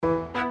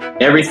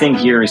Everything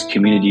here is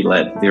community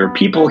led. There are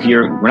people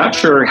here, we're not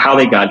sure how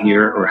they got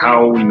here or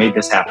how we made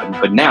this happen,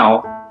 but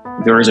now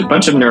there is a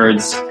bunch of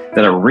nerds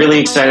that are really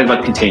excited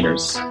about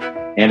containers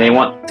and they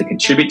want to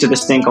contribute to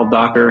this thing called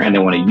Docker and they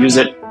want to use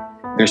it.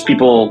 There's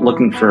people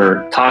looking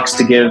for talks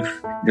to give.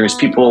 There's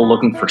people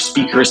looking for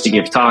speakers to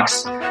give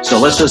talks. So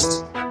let's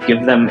just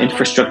give them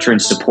infrastructure and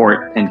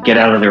support and get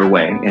out of their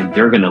way, and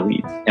they're going to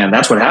lead. And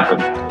that's what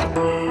happened.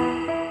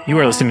 You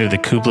are listening to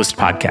the Kubelist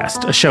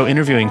podcast, a show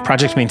interviewing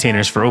project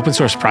maintainers for open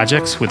source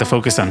projects with a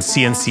focus on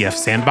CNCF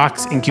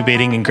Sandbox,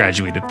 incubating, and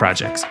graduated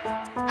projects.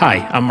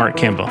 Hi, I'm Mark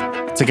Campbell.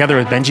 Together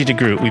with Benji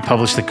DeGroot, we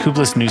publish the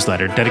Kubelist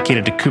newsletter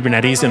dedicated to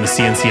Kubernetes and the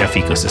CNCF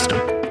ecosystem.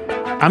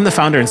 I'm the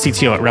founder and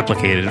CTO at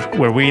Replicated,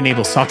 where we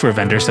enable software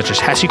vendors such as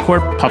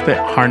HashiCorp, Puppet,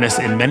 Harness,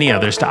 and many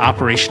others to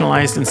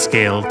operationalize and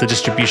scale the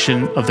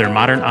distribution of their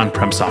modern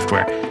on-prem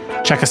software.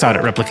 Check us out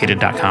at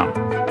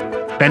replicated.com.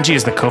 Benji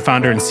is the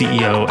co-founder and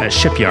CEO at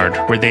Shipyard,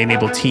 where they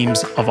enable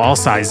teams of all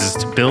sizes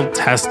to build,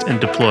 test, and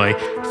deploy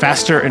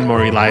faster and more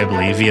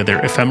reliably via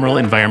their ephemeral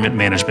environment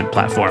management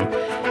platform.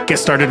 Get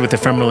started with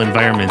ephemeral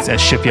environments at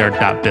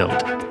shipyard.build.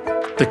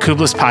 The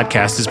Kubelist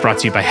podcast is brought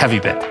to you by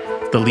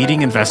Heavybit, the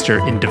leading investor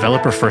in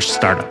developer-first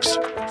startups.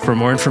 For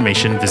more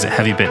information, visit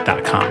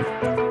heavybit.com.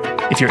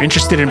 If you're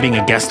interested in being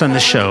a guest on the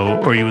show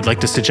or you would like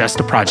to suggest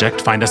a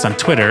project, find us on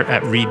Twitter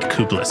at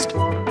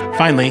ReadKubelist.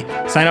 Finally,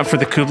 sign up for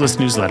the Kubelist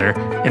newsletter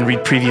and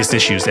read previous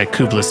issues at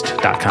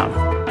kubelist.com.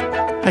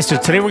 Hi, so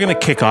today we're going to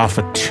kick off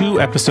a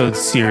 2-episode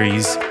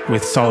series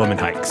with Solomon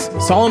Hykes.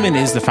 Solomon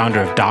is the founder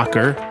of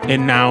Docker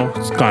and now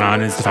has gone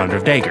on as the founder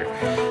of Dagger.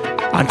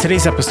 On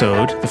today's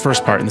episode, the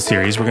first part in the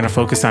series, we're going to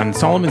focus on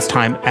Solomon's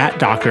time at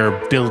Docker,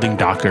 building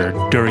Docker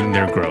during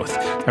their growth.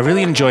 I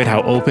really enjoyed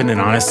how open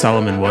and honest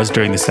Solomon was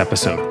during this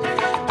episode.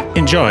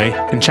 Enjoy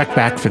and check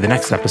back for the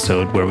next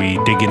episode where we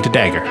dig into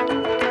Dagger.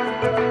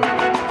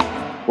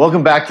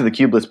 Welcome back to the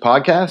Kubelist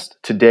podcast.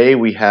 Today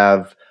we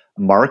have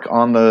Mark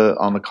on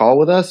the call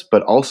with us,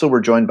 but also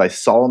we're joined by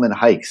Solomon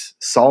Hykes.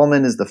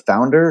 Solomon is the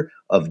founder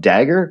of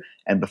Dagger.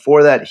 And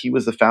before that, he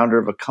was the founder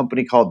of a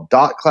company called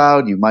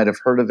 .cloud. You might have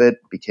heard of it,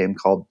 became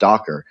called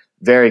Docker.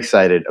 Very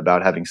excited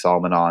about having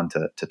Solomon on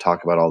to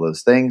talk about all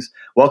those things.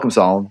 Welcome,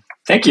 Solomon.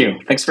 Thank you.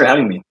 Thanks for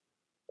having me.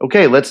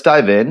 Okay, let's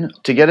dive in.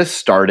 To get us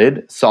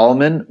started,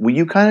 Solomon, will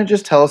you kind of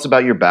just tell us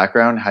about your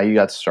background, how you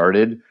got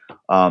started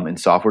in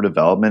software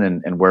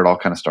development and where it all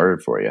kind of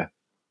started for you?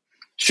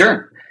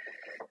 Sure.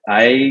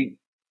 I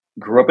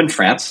grew up in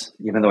France,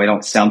 even though I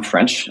don't sound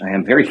French. I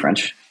am very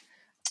French.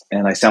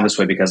 And I sound this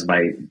way because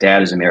my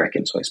dad is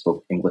American, so I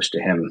spoke English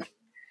to him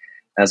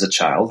as a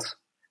child.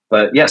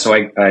 But yeah, so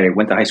I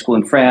went to high school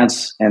in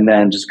France and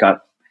then just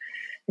got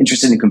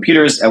interested in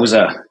computers. I was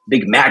a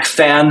big Mac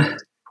fan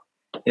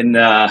in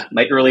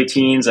my early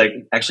teens. I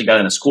actually got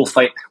in a school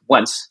fight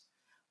once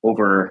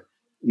over,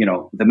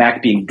 the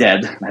Mac being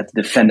dead. I had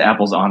to defend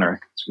Apple's honor.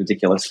 It's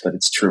ridiculous, but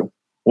it's true.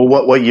 Well,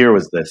 what year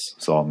was this,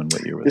 Solomon?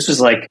 What year was this? This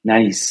was like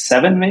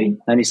 97, maybe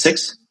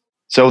 96.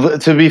 So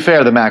to be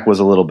fair, the Mac was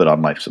a little bit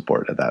on life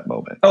support at that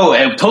moment. Oh,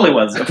 it totally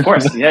was. Of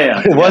course.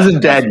 Yeah. It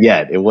wasn't dead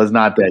yet. It was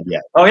not dead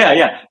yet. Oh,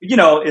 yeah.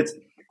 It's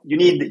you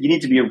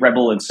need to be a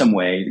rebel in some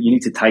way. You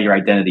need to tie your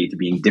identity to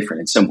being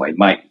different in some way.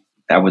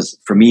 That was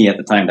for me at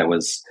the time. That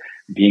was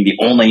being the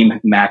only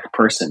Mac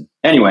person.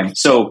 Anyway,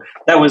 so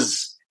that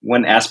was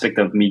one aspect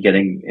of me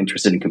getting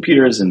interested in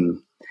computers, and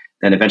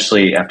then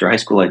eventually after high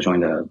school, I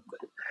joined a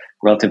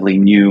relatively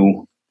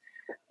new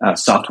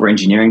software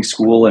engineering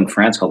school in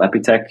France called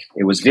Epitech.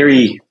 It was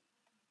very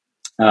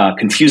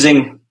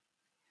confusing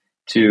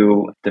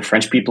to the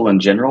French people in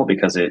general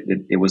because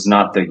it was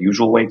not the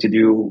usual way to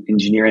do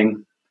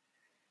engineering,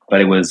 but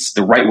it was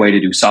the right way to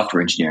do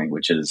software engineering,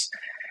 which is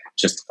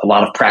just a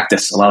lot of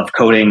practice, a lot of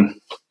coding,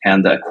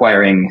 and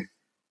acquiring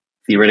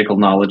theoretical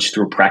knowledge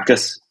through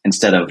practice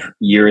instead of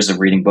years of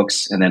reading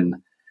books. And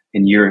then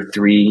in year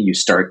 3, you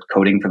start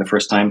coding for the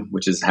first time,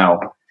 which is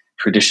how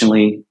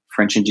traditionally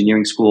French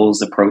engineering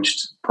schools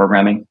approached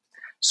programming.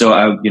 So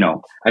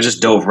I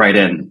just dove right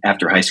in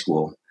after high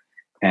school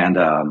and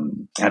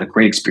had a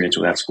great experience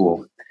with that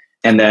school.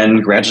 And then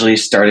gradually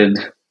started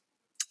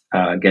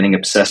getting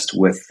obsessed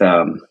with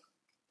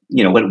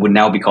what would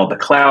now be called the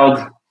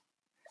cloud,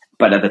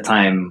 but at the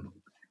time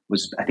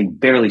was, I think,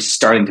 barely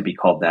starting to be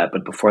called that.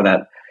 But before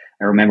that,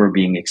 I remember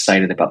being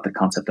excited about the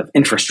concept of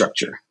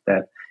infrastructure,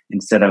 that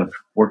instead of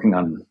working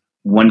on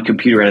one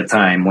computer at a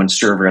time, one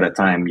server at a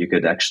time, you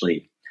could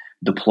actually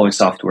deploy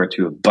software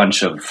to a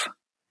bunch of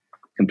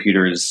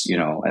computers,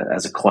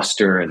 as a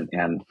cluster,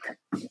 and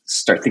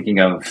start thinking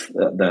of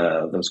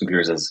those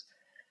computers as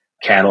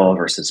cattle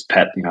versus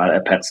pet.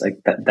 Pets,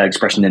 like that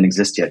expression didn't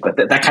exist yet, but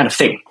that kind of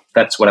thing.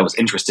 That's what I was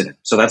interested in.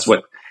 So that's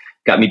what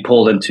got me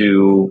pulled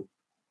into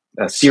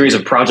a series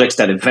of projects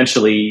that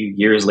eventually,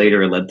 years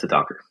later, led to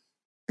Docker.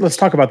 Let's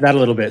talk about that a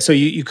little bit. So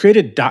you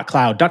created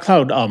 .cloud.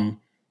 .cloud,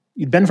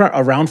 you'd been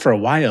around for a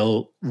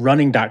while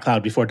running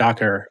 .cloud before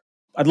Docker.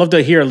 I'd love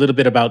to hear a little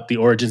bit about the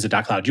origins of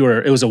 .cloud.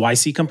 It was a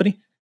YC company?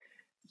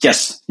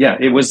 Yes. Yeah.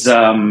 It was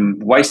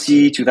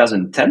YC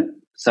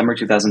 2010, summer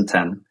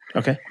 2010.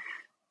 Okay.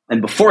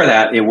 And before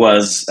that, it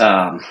was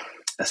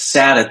a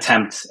sad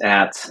attempt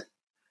at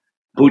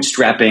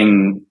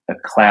bootstrapping a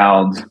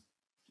cloud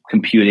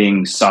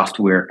computing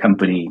software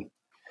company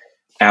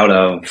out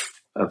of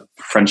a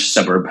French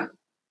suburb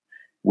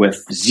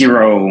with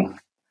zero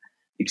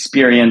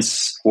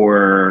experience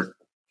or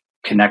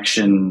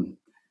connection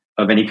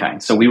of any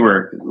kind. So we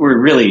were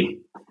really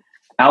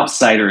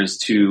outsiders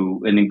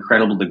to an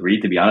incredible degree,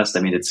 to be honest.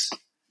 I mean,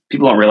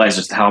 people don't realize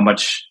just how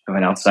much of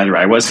an outsider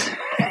I was.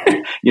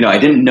 I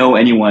didn't know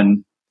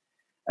anyone.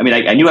 I mean,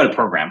 I knew how to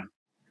program,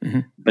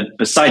 but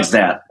besides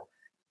that,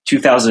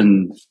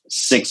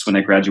 2006 when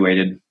I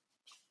graduated,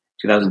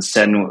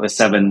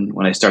 2007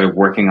 when I started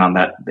working on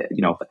that,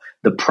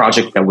 the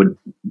project that would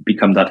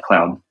become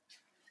 .cloud.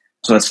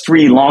 So that's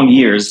 3 long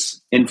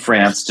years in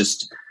France,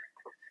 just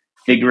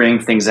figuring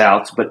things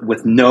out, but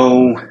with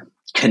no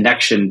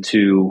connection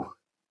to,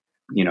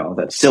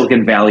 the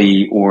Silicon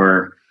Valley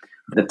or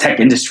the tech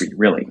industry,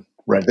 really.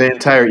 Right. The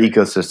entire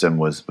ecosystem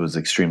was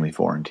extremely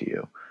foreign to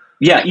you.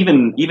 Yeah.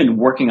 Even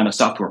working on a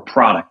software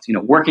product,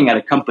 working at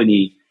a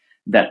company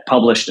that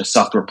published a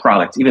software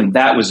product, even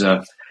that was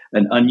an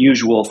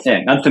unusual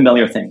thing,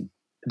 unfamiliar thing.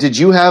 Did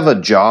you have a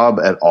job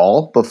at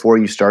all before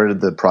you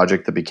started the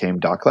project that became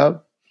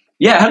 .cloud?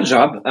 Yeah, I had a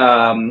job.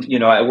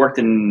 I worked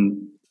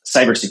in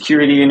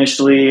cybersecurity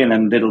initially and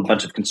then did a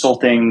bunch of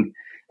consulting,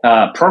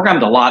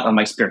 programmed a lot on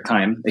my spare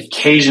time,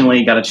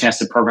 occasionally got a chance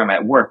to program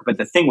at work. But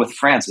the thing with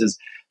France is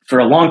for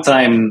a long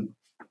time,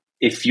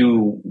 if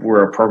you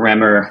were a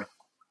programmer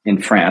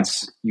in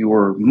France, you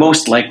were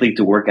most likely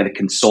to work at a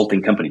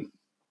consulting company.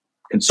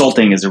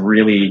 Consulting is a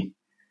really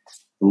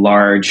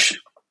large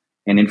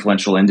and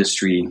influential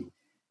industry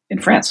in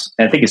France.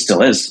 And I think it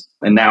still is.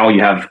 And now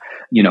you have,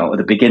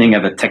 the beginning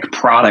of a tech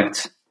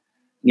product,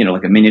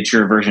 like a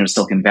miniature version of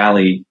Silicon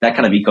Valley, that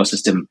kind of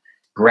ecosystem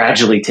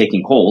gradually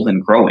taking hold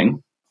and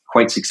growing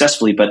quite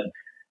successfully. But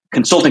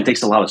consulting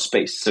takes a lot of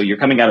space. So you're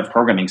coming out of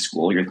programming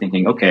school, you're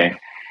thinking, okay,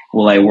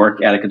 will I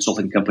work at a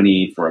consulting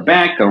company for a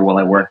bank, or will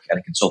I work at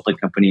a consulting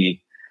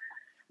company,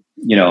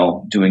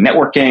 doing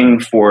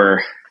networking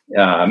for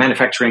a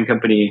manufacturing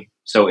company?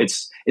 So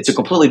it's a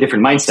completely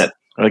different mindset.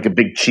 Like a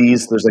big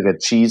cheese. There's like a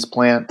cheese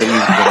plant that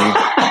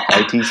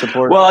needs IT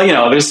support. Well,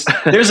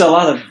 there's a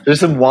lot of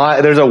there's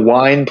a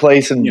wine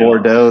place in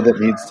Bordeaux that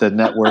needs to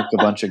network a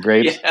bunch of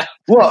grapes. Yeah.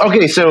 Well,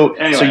 okay, so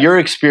Anyway, your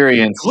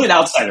experience, complete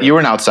outsider. You were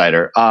an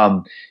outsider.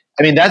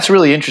 That's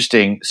really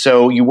interesting.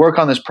 So you work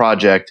on this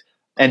project,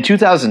 and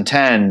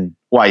 2010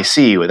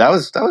 YC, that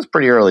was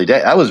pretty early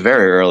day. That was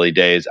very early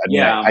days.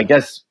 I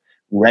guess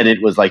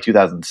Reddit was like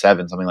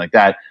 2007, something like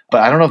that.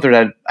 But I don't know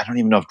I don't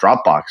even know if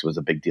Dropbox was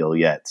a big deal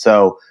yet.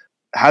 So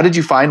how did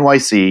you find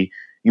YC?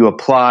 You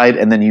applied,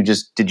 and then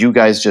did you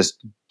guys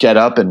just get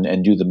up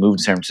and do the move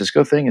to San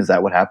Francisco thing? Is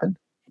that what happened?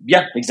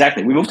 Yeah,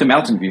 exactly. We moved to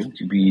Mountain View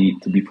to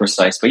be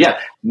precise. But yeah,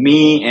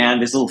 me and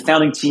this little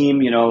founding team,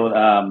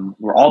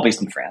 we're all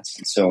based in France.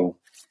 And so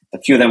a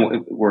few of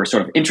them were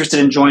sort of interested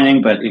in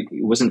joining, but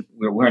we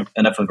weren't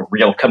enough of a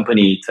real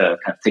company to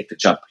kind of take the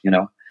jump,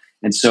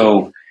 And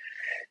so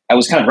I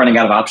was kind of running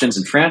out of options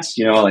in France.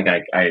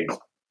 I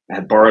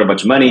had borrowed a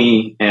bunch of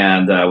money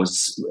and I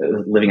was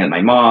living at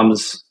my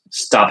mom's,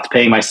 stopped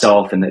paying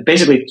myself, and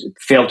basically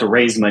failed to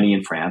raise money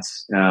in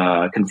France.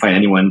 I couldn't find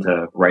anyone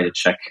to write a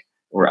check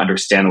or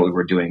understand what we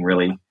were doing,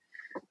 really.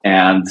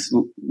 And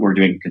we're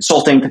doing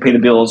consulting to pay the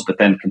bills, but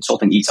then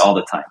consulting eats all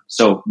the time.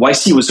 So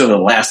YC was sort of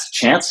the last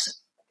chance,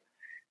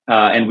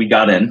 and we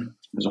got in.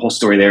 There's a whole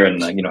story there,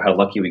 and how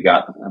lucky we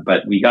got.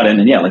 But we got in,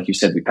 and yeah, like you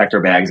said, we packed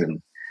our bags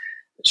and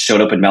showed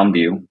up in Mountain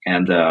View,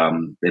 and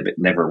they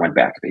never went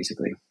back,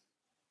 basically.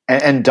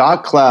 And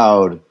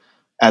 .cloud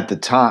at the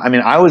time,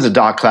 I was a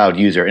 .cloud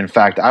user. In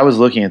fact, I was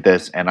looking at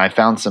this and I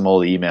found some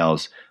old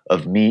emails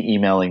of me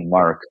emailing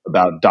Mark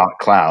about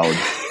 .cloud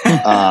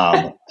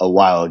a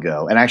while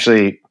ago. And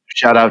actually,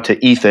 shout out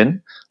to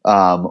Ethan,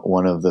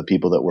 one of the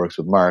people that works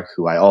with Mark,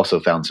 who I also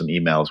found some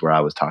emails where I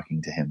was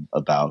talking to him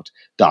about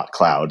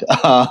 .cloud.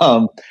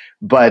 So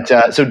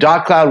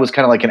 .cloud was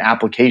kind of like an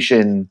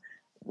application.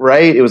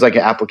 Right? It was like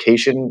an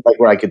application, like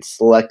where I could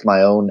select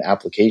my own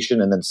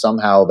application, and then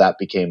somehow that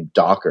became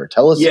Docker.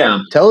 Tell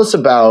us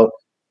about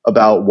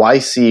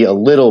YC a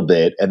little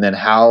bit, and then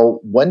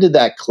when did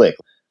that click?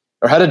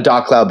 Or how did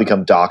 .cloud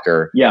become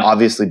Docker? Yeah.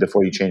 Obviously,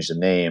 before you changed the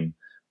name,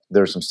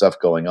 there was some stuff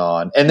going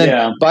on. And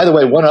then, by the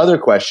way, one other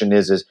question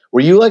is were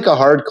you like a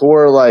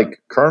hardcore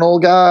like kernel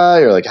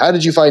guy, or like how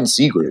did you find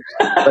C groups?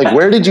 Like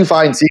where did you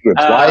find C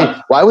groups?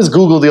 Why was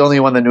Google the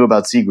only one that knew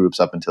about C groups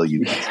up until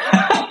you guys?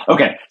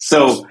 Okay.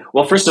 So,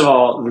 well, first of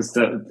all, to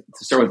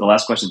start with the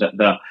last question,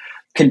 the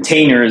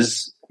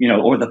containers,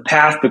 or the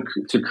path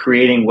to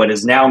creating what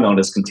is now known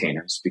as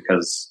containers,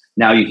 because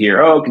now you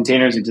hear,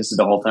 containers existed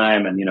the whole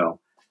time. And,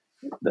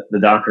 the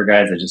Docker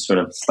guys that just sort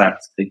of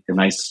slapped the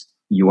nice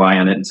UI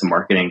on it and some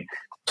marketing.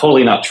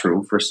 Totally not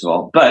true, first of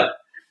all. But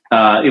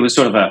it was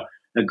sort of a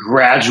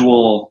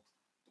gradual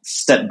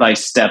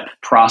step-by-step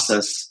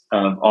process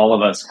of all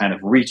of us kind of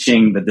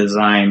reaching the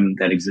design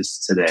that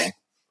exists today.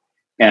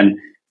 And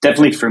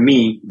definitely for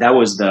me, that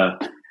was the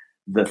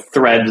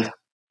thread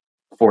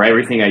for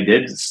everything I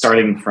did,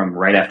 starting from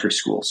right after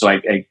school. So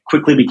I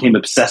quickly became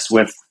obsessed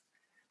with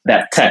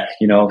that tech,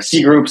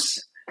 C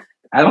groups.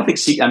 I think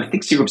C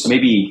groups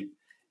maybe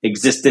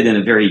existed in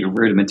a very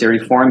rudimentary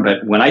form,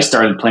 but when I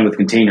started playing with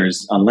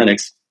containers on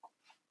Linux,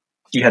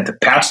 you had to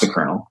patch the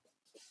kernel,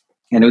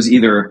 and it was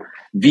either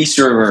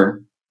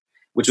vserver,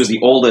 which was the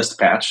oldest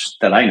patch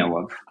that I know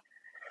of,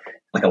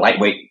 like a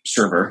lightweight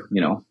server,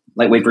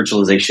 lightweight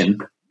virtualization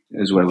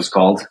is what it was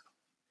called,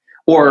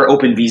 or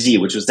OpenVZ,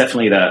 which was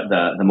definitely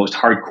the most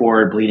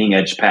hardcore bleeding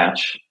edge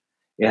patch.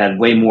 It had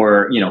way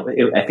more,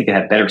 I think it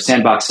had better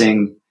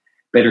sandboxing,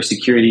 better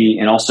security,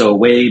 and also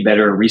way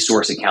better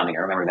resource accounting.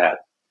 I remember that.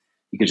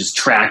 You could just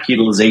track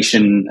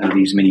utilization of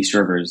these mini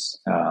servers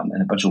in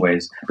a bunch of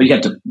ways. But you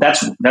have to.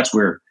 That's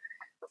where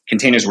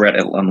containers were at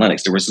on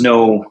Linux. There was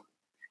no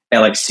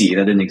LXC.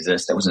 That didn't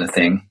exist. That wasn't a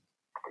thing.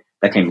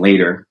 That came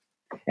later.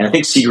 And I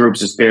think C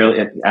groups is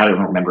barely. I don't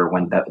remember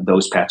when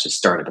those patches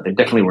started, but they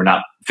definitely were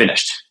not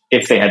finished,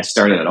 if they had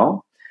started at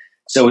all.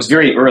 So it was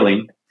very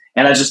early,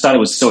 and I just thought it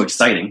was so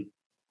exciting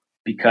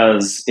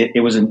because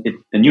it was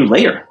a new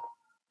layer.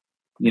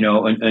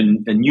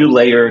 A new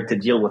layer to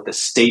deal with the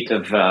state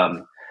of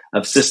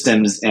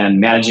systems and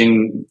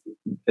managing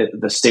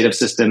the state of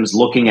systems,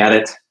 looking at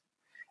it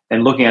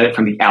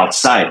from the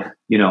outside.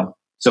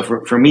 So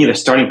for me, the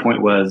starting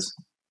point was,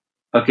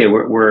 okay,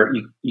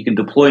 you can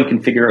deploy and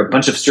configure a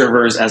bunch of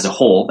servers as a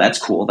whole. That's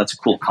cool. That's a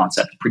cool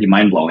concept. Pretty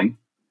mind blowing.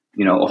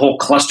 A whole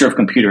cluster of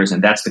computers,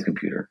 and that's the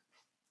computer.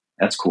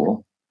 That's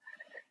cool.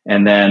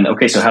 And then,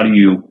 okay, so how do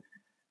you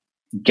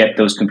get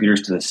those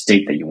computers to the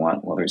state that you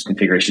want? Well, there's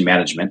configuration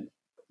management.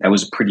 That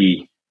was a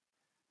pretty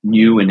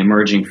new and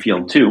emerging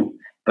field too,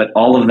 but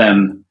all of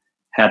them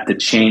had to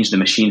change the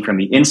machine from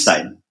the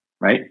inside,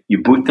 right?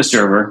 You boot the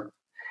server,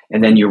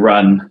 and then you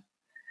run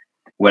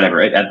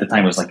whatever. At the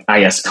time, it was like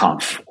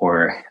isconf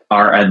or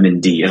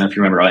radmind. I don't know if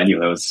you remember any of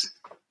those.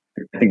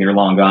 I think they're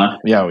long gone.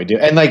 Yeah, we do.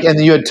 And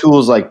you had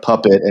tools like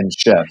Puppet and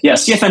Chef. Yeah,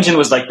 CF Engine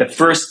was like the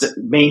first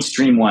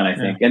mainstream one, I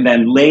think. Yeah. And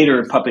then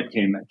later Puppet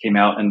came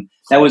out, and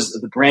that was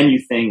the brand new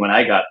thing when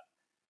I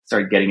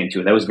started getting into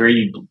it. That was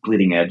very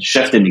bleeding edge.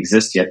 Chef didn't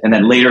exist yet. And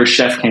then later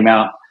Chef came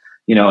out,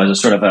 as a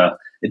sort of a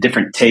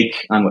different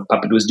take on what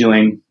Puppet was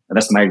doing.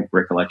 That's my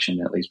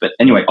recollection, at least. But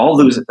anyway, all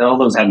those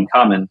had in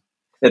common.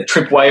 The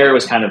Tripwire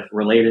was kind of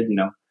related,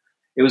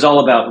 It was all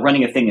about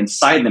running a thing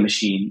inside the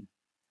machine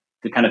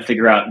to kind of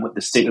figure out what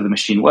the state of the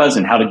machine was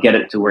and how to get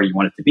it to where you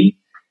want it to be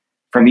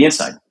from the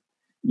inside.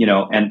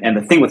 And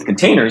the thing with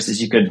containers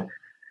is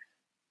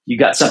you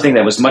got something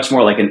that was much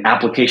more like an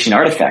application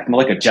artifact,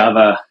 more like a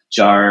Java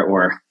jar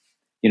or,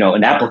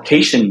 an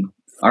application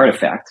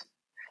artifact,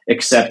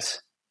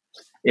 except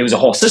it was a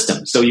whole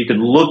system. So you could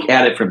look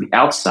at it from the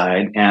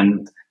outside,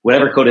 and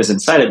whatever code is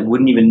inside it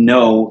wouldn't even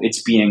know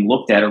it's being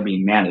looked at or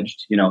being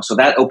managed, So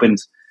that opened,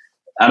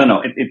 I don't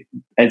know,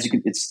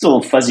 it's still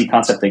a fuzzy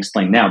concept to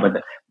explain now,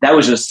 but that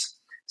was just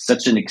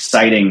such an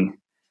exciting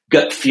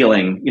gut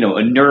feeling,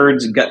 a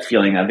nerd's gut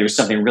feeling that there's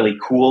something really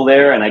cool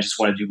there, and I just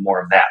want to do more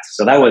of that.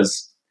 So that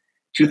was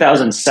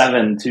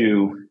 2007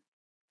 to,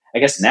 I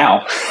guess,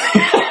 now.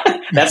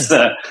 That's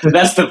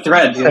the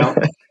thread,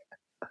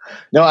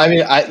 No, I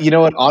mean, you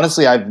know what?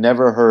 Honestly, I've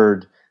never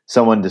heard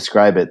someone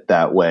describe it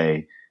that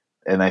way,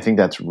 and I think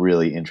that's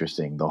really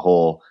interesting. The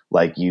whole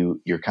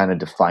you're kind of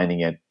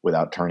defining it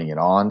without turning it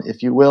on,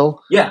 if you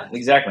will. Yeah,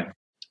 exactly.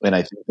 And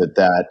I think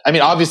that I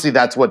mean, obviously,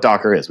 that's what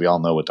Docker is. We all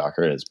know what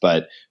Docker is,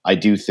 but I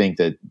do think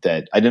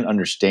that I didn't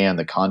understand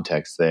the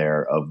context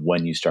there of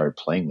when you started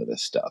playing with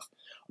this stuff.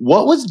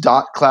 What was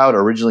 .cloud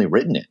originally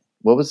written in?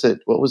 What was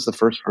it? What was the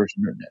first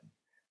version written in?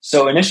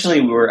 So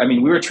initially, we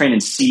were trained in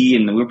C,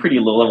 and we were pretty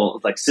low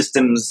level, like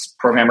systems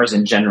programmers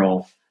in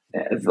general.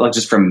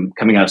 Just from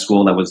coming out of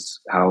school, that was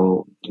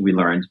how we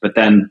learned. But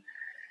then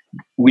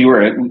we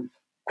were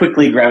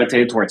quickly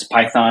gravitated towards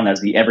Python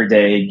as the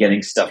everyday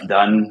getting stuff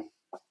done,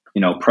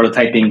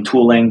 prototyping,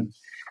 tooling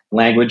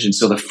language. And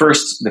so the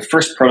first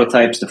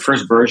prototypes, the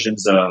first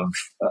versions of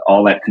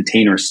all that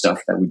container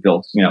stuff that we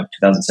built,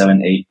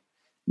 2007, 8,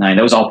 9,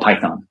 that was all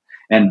Python.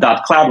 And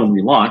 .cloud, when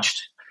we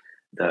launched,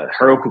 the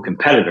Heroku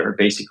competitor,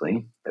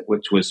 basically,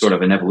 which was sort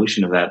of an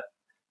evolution of that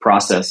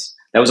process,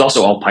 that was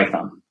also all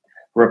Python.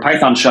 We're a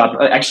Python shop,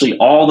 actually,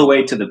 all the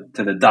way to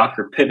the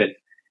Docker pivot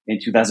in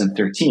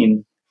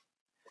 2013,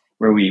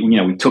 where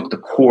we took the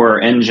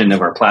core engine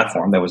of our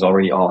platform that was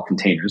already all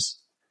containers,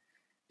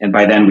 and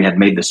by then we had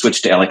made the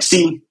switch to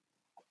LXC,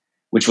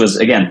 which was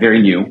again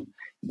very new,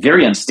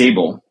 very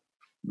unstable,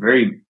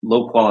 very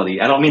low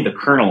quality. I don't mean the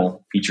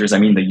kernel features; I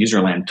mean the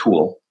userland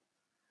tool.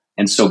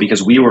 And so,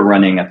 because we were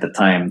running at the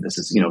time, this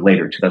is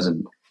later,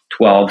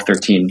 2012,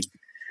 13,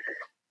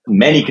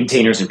 many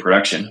containers in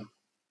production.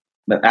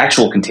 The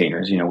actual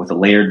containers, with a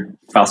layered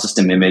file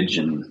system image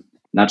and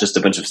not just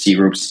a bunch of C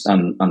groups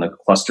on the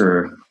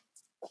cluster,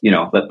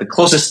 but the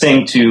closest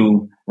thing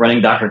to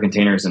running Docker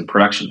containers in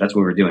production, that's what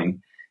we were doing.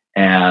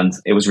 And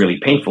it was really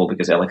painful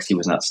because LXC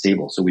was not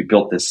stable. So we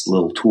built this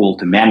little tool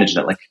to manage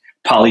that, like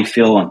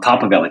polyfill on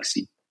top of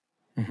LXC.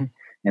 Mm-hmm.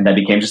 And that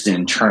became just an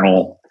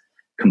internal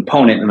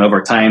component. And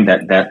over time,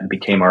 that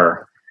became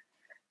our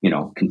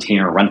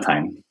container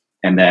runtime.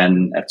 And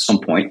then at some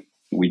point,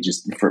 we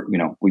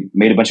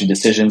made a bunch of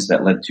decisions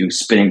that led to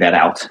spinning that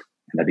out,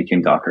 and that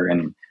became Docker.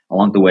 And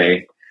along the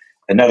way,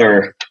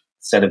 another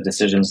set of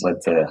decisions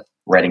led to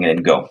writing it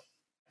in Go.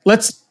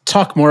 Let's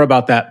talk more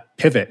about that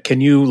pivot.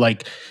 Can you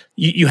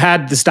you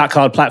had the stock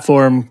cloud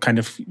platform, kind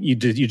of, you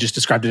just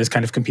described it as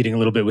kind of competing a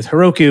little bit with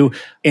Heroku,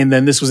 and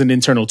then this was an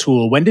internal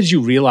tool. When did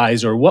you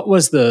realize, or what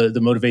was the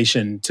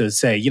motivation to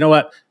say, you know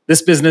what,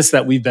 this business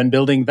that we've been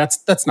building,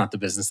 that's not the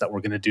business that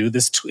we're going to do.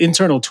 This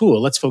internal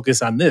tool, let's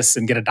focus on this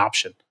and get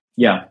adoption.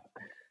 Yeah.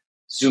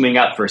 Zooming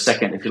out for a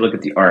second, if you look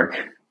at the arc,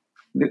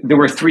 there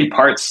were 3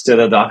 parts to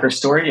the Docker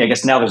story. I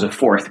guess now there's a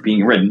 4th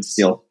being written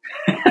still.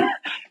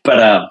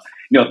 But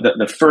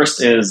the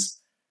first is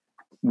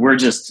we're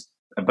just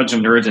a bunch of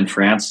nerds in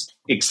France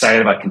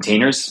excited about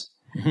containers,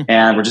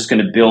 and we're just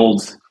going to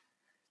build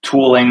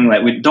tooling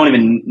that we don't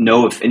even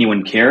know if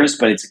anyone cares,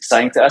 but it's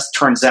exciting to us.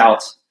 Turns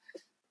out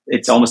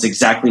it's almost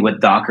exactly what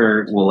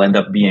Docker will end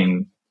up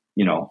being,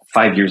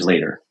 5 years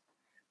later.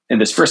 In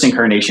this first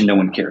incarnation, no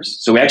one cares.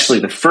 So actually,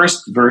 the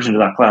first version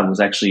of .cloud was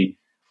actually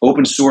an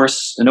open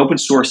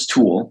source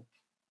tool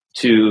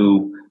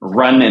to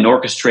run and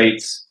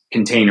orchestrate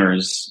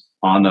containers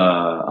on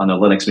a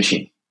Linux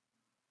machine,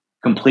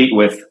 complete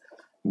with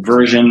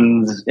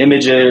versions,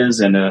 images,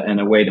 and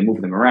a way to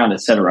move them around,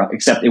 etc.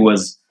 Except it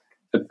was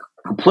a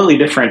completely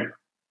different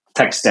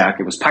tech stack.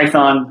 It was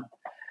Python.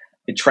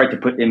 It tried to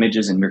put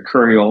images in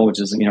Mercurial,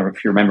 which is,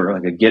 if you remember,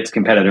 like a Git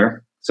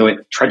competitor. So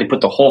it tried to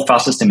put the whole file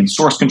system in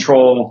source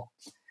control.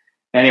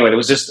 Anyway, it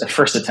was just a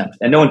first attempt,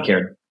 and no one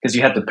cared because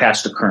you had to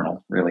patch the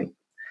kernel, really.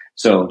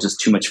 So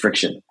just too much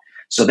friction.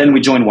 So then we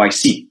joined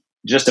YC,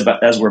 just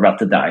about as we're about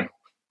to die.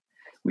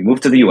 We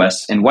moved to the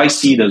US, and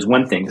YC does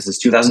one thing. This is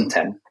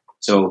 2010.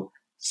 So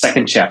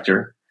second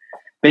chapter.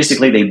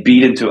 Basically, they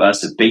beat into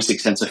us a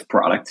basic sense of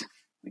product.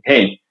 Like,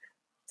 hey,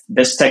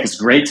 this tech is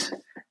great.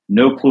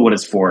 No clue what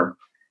it's for.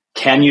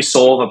 Can you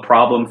solve a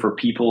problem for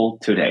people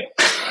today?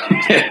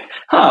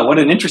 What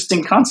an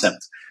interesting concept.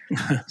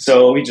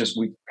 So we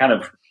kind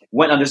of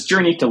went on this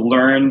journey to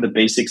learn the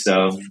basics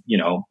of,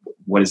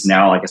 what is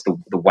now, I guess, the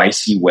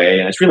YC way.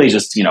 And it's really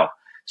just,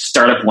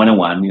 startup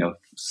 101,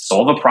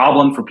 solve a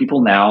problem for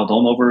people now.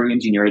 Don't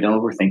over-engineer it. Don't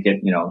overthink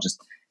it. Just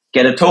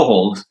get a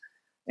toehold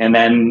and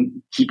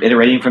then keep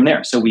iterating from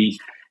there. So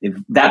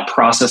that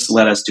process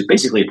led us to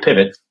basically a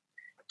pivot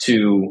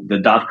to the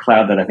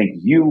 .cloud that I think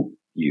you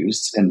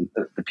used and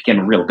that became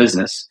a real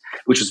business,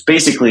 which was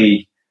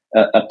basically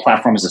a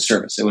platform as a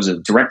service. It was a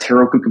direct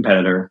Heroku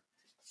competitor.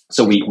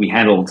 So we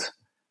handled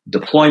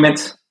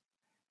deployment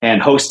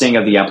and hosting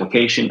of the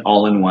application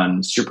all in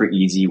one, super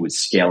easy, would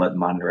scale it,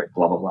 monitor it,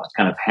 blah, blah, blah,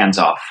 kind of hands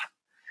off.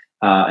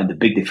 And the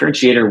big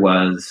differentiator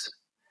was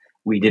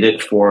we did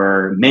it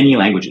for many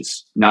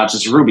languages, not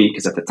just Ruby,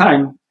 because at the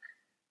time,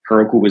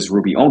 Heroku was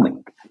Ruby only.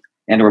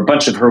 And there were a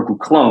bunch of Heroku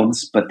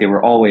clones, but they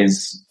were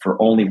always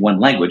for only one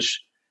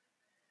language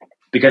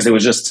because it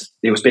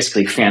was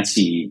basically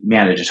fancy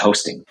managed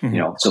hosting,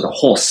 So the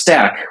whole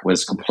stack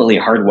was completely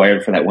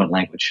hardwired for that one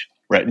language.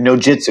 Right.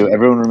 No-Jitsu.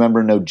 Everyone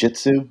remember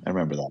No-Jitsu? I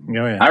remember that.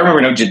 Oh, yeah. I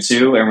remember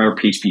No-Jitsu. I remember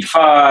PHP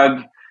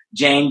Fog,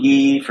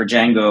 Django for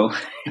Django.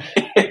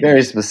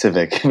 Very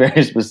specific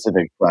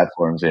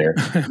platforms here.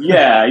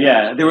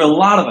 Yeah. There were a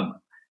lot of them.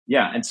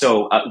 Yeah. And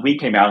so we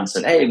came out and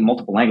said, hey,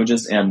 multiple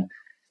languages. And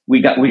we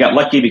got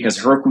lucky because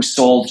Heroku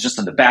sold just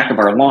on the back of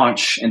our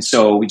launch. And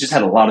so we just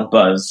had a lot of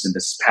buzz in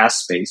this PaaS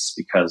space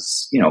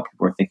because, people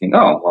were thinking,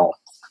 oh, well,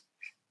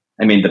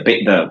 I mean,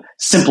 the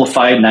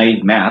simplified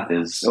naive math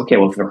is, okay,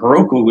 well, if the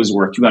Heroku was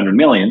worth 200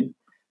 million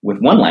with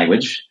one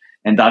language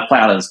and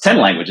 .cloud has 10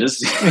 languages,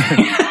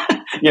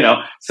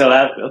 so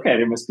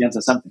there must be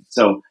onto something.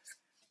 So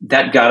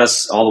that got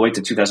us all the way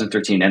to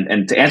 2013.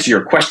 And to answer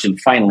your question,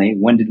 finally,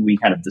 when did we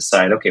kind of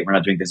decide, okay, we're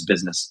not doing this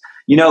business?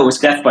 It was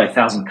death by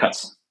 1,000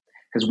 cuts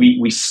because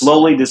we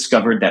slowly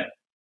discovered that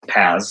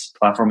PaaS,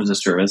 platform as a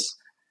service,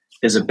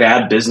 is a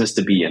bad business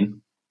to be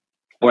in,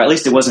 or at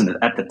least it wasn't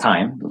at the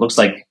time. It looks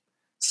like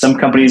some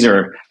companies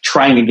are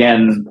trying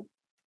again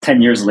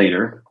 10 years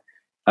later.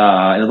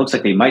 And it looks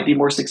like they might be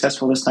more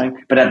successful this time.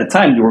 But at the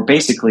time, you were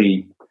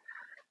basically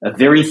a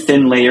very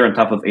thin layer on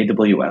top of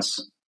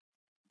AWS.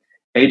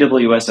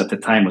 AWS at the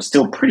time was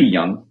still pretty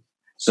young.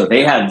 So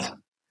they had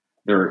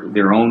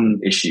their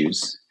own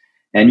issues.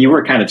 And you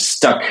were kind of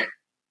stuck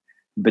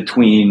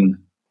between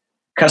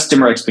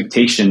customer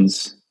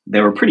expectations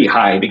that were pretty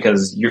high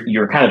because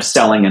you're kind of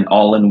selling an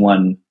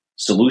all-in-one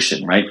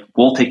solution, right?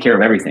 We'll take care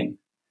of everything.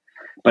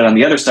 But on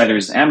the other side,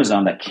 there's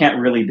Amazon that can't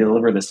really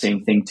deliver the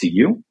same thing to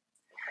you.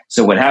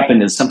 So what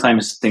happened is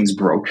sometimes things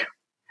broke.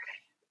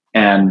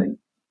 And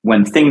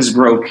when things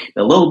broke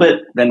a little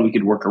bit, then we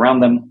could work around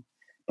them.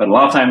 But a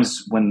lot of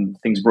times when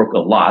things broke a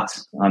lot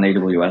on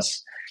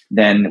AWS,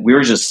 then we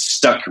were just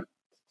stuck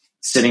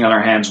sitting on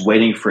our hands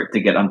waiting for it to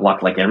get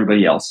unblocked like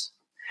everybody else.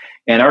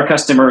 And our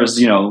customers,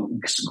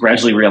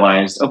 gradually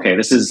realized, okay,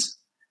 this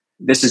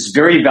is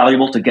very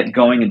valuable to get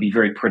going and be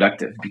very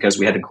productive because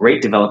we had a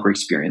great developer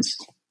experience.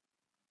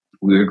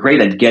 We were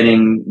great at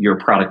getting your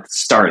product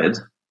started,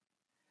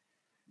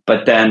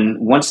 But then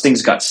once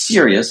things got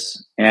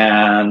serious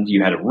and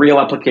you had a real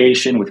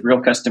application with real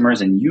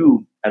customers, and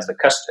you as the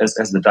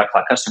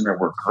 .cloud customer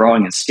were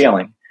growing and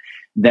scaling,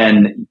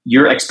 then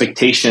your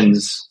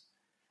expectations,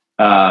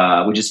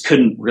 we just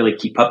couldn't really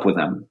keep up with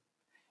them.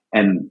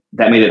 And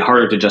that made it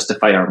harder to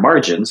justify our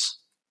margins.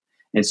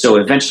 And so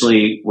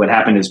eventually what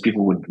happened is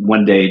people would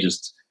one day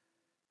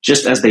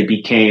just as they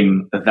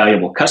became a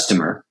valuable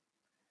customer,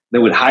 they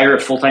would hire a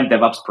full-time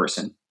DevOps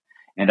person.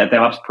 And that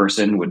DevOps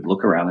person would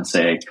look around and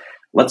say,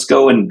 let's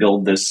go and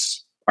build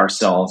this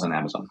ourselves on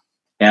Amazon.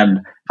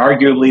 And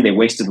arguably they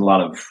wasted a lot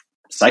of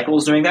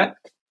cycles doing that,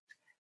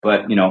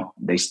 but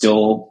they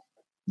still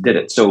did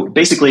it. So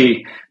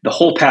basically the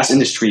whole PaaS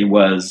industry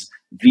was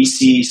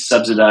VC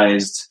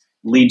subsidized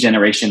lead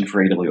generation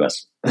for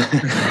AWS.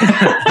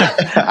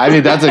 I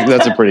mean,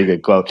 that's a pretty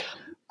good quote.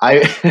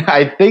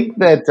 I think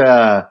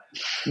that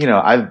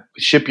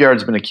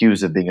Shipyard's been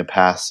accused of being a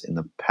PaaS in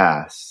the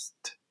past,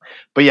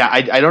 but yeah,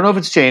 I don't know if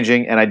it's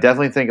changing, and I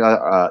definitely think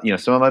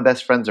some of my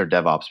best friends are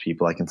DevOps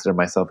people. I consider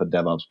myself a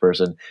DevOps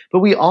person, but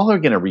we all are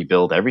going to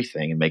rebuild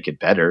everything and make it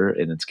better,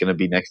 and it's going to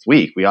be next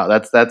week.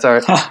 That's our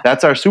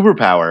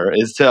superpower,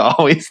 is to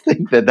always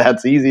think that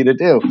that's easy to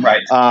do.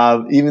 Right.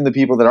 Even the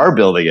people that are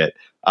building it.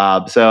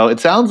 So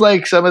it sounds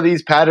like some of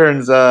these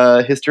patterns,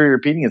 history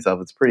repeating itself.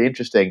 It's pretty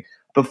interesting.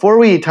 Before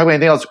we talk about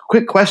anything else,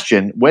 quick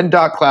question. When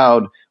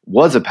 .cloud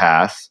was a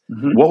PaaS,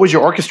 what was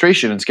your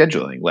orchestration and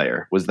scheduling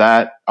layer? Was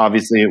that,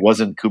 obviously it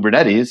wasn't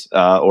Kubernetes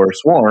or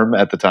Swarm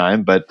at the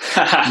time, but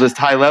just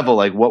high level,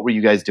 like what were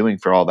you guys doing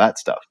for all that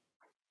stuff?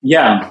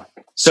 Yeah.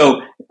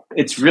 So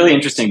it's really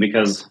interesting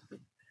because,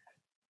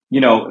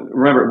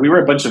 remember, we were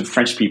a bunch of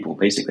French people,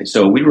 basically.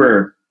 So we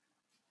were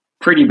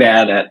pretty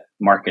bad at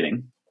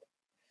marketing.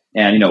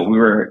 And, we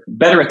were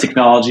better at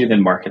technology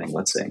than marketing,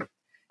 let's say.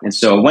 And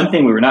so one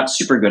thing we were not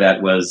super good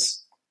at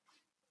was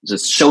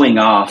just showing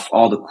off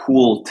all the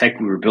cool tech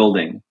we were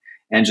building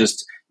and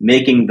just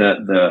making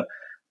the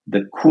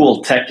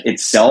cool tech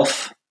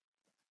itself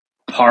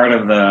part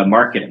of the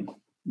marketing,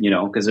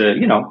 because,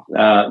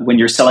 when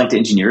you're selling to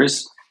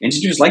engineers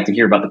like to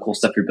hear about the cool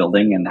stuff you're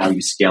building and how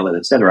you scale it,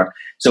 et cetera.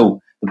 So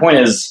the point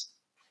is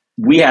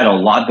we had a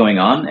lot going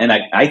on. And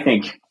I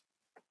think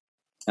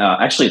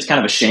actually it's kind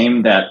of a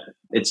shame that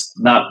it's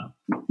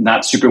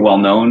not super well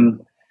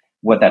known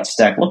what that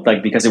stack looked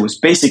like, because it was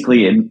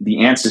basically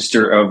the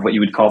ancestor of what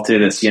you would call today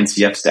the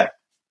CNCF stack.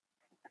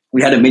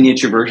 We had a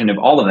miniature version of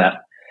all of that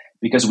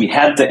because we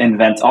had to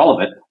invent all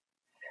of it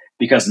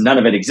because none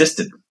of it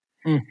existed.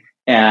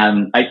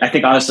 And I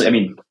think honestly,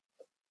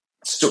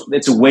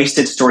 it's a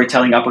wasted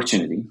storytelling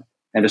opportunity.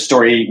 And the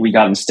story we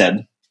got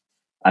instead,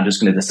 I'm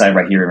just going to decide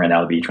right here and right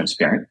now to be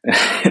transparent.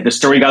 The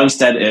story we got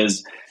instead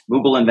is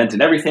Google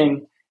invented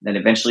everything, then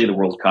eventually the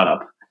world caught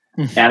up.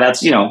 And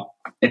that's,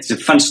 it's a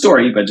fun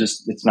story, but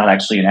just it's not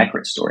actually an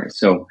accurate story.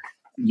 So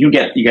you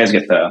guys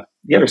get the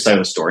other side of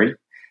the story,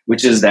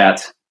 which is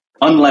that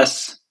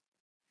unless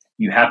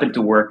you happen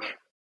to work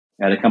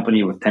at a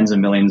company with tens of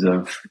millions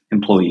of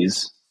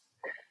employees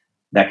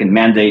that can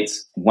mandate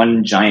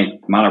one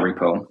giant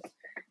monorepo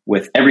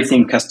with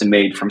everything custom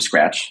made from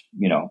scratch,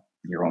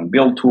 your own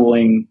build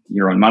tooling,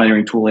 your own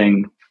monitoring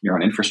tooling, your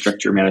own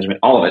infrastructure management,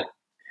 all of it,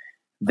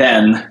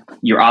 then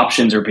your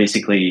options are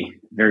basically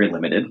very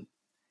limited.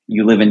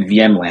 You live in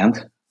VM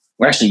land,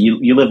 or actually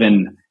you live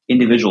in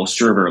individual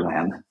server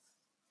land.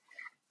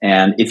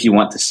 And if you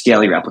want to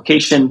scale your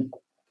application,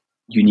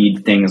 you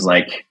need things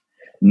like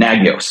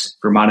Nagios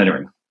for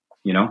monitoring.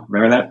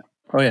 Remember that?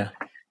 Oh, yeah.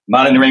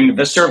 Monitoring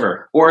the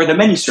server or the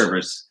many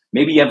servers.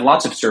 Maybe you have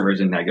lots of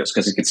servers in Nagios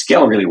because it could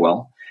scale really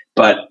well.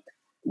 But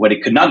what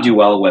it could not do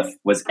well with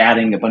was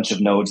adding a bunch of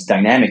nodes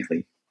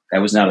dynamically.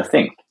 That was not a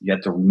thing. You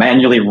had to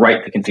manually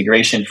write the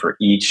configuration for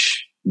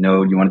each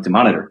node you wanted to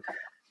monitor.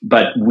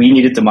 But we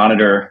needed to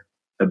monitor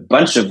a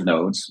bunch of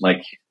nodes,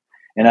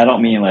 and I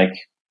don't mean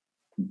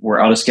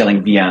we're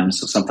auto-scaling VMs,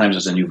 so sometimes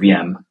there's a new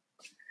VM.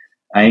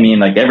 I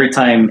mean every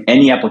time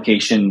any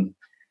application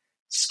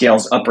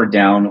scales up or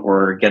down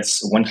or gets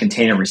one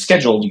container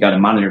rescheduled, you got to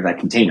monitor that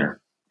container.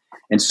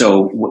 And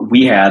so what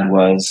we had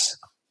was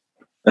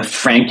a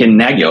Franken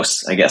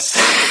Nagios, I guess.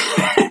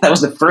 That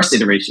was the first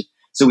iteration.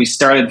 So we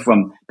started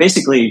from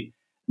basically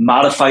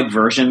modified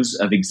versions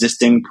of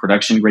existing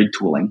production-grade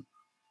tooling.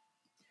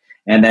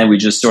 And then we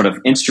just sort of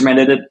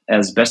instrumented it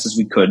as best as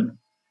we could.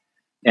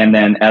 And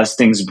then as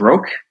things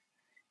broke,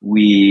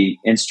 we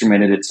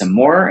instrumented it some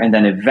more. And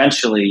then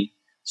eventually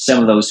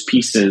some of those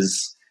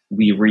pieces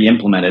we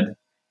re-implemented.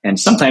 And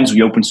sometimes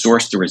we open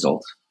sourced the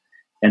result.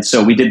 And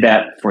so we did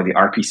that for the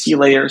RPC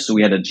layer. So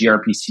we had a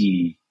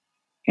gRPC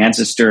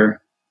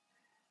ancestor.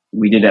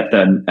 We did at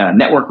the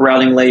network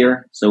routing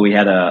layer. So we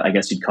had I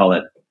guess you'd call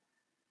it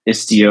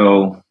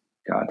Istio.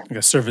 God. Like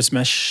a service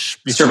mesh.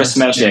 Service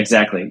mesh, yeah,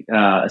 exactly.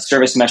 A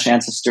service mesh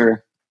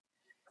ancestor.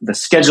 The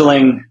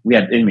scheduling,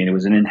 it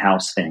was an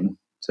in-house thing.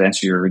 To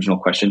answer your original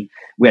question,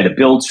 we had a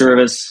build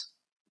service,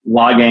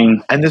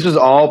 logging. And this was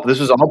all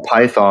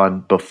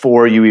Python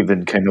before you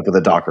even came up with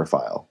a Docker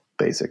file,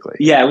 basically.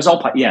 Yeah, it was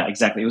all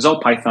exactly. It was all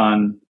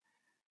Python.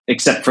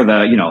 except for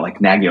the, like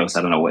Nagios,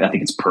 I don't know, I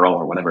think it's Perl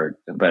or whatever,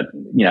 but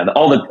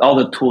all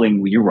the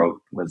tooling you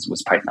wrote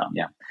was Python.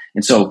 Yeah.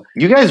 And so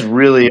you guys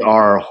really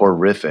are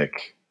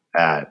horrific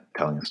at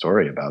telling a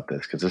story about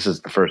this, because this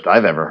is the first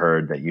I've ever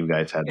heard that you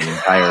guys had the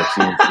entire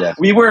CNCF.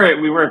 we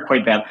were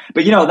quite bad,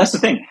 but that's the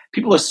thing.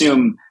 People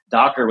assume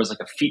Docker was like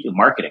a feat of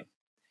marketing.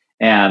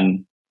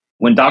 And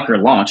when Docker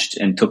launched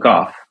and took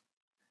off,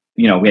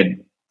 we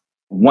had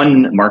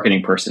one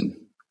marketing person,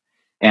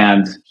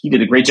 and he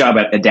did a great job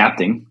at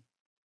adapting.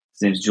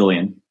 His name's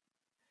Julian,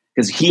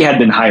 because he had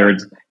been hired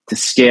to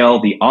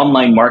scale the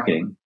online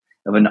marketing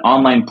of an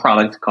online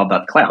product called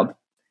 .cloud.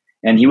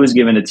 And he was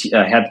given a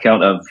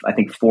headcount of, I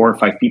think, 4 or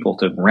 5 people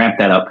to ramp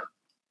that up.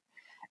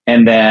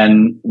 And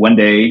then one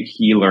day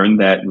he learned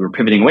that we were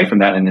pivoting away from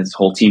that, and his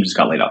whole team just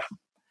got laid off,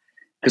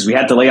 because we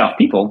had to lay off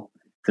people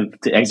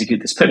to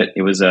execute this pivot.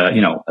 It was a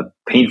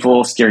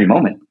painful, scary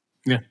moment.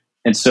 Yeah.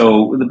 And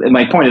so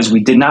my point is,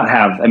 we did not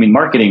have,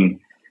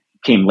 marketing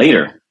came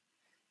later,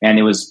 and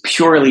it was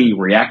purely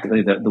reactive.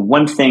 The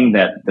one thing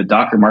that the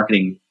Docker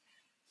marketing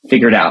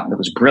figured out that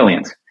was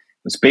brilliant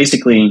was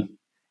basically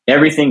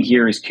everything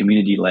here is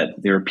community led.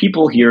 There are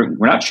people here.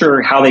 We're not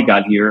sure how they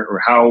got here or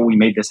how we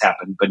made this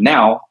happen, but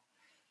now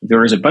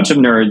there is a bunch of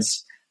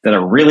nerds that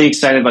are really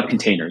excited about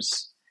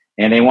containers,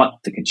 and they want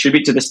to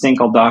contribute to this thing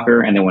called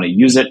Docker, and they want to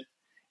use it,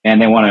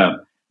 and they want to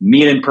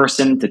meet in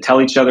person to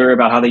tell each other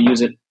about how they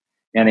use it,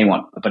 and they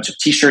want a bunch of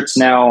t-shirts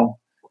now.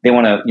 They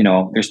want to,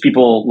 there's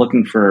people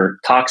looking for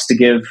talks to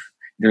give.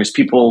 There's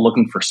people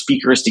looking for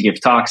speakers to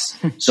give talks.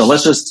 So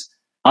let's just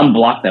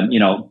unblock them,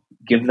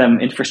 give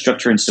them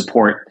infrastructure and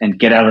support and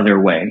get out of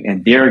their way.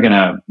 And they're going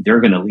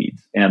to lead.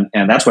 And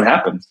that's what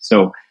happened.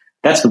 So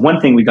that's the one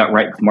thing we got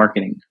right with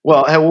marketing.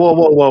 Well, hey,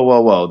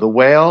 whoa. The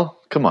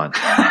whale? Come on.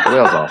 The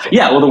whale's awesome.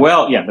 Yeah, well, the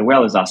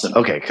whale is awesome.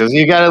 Okay, because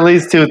you got at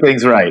least 2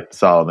 things right,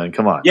 Solomon.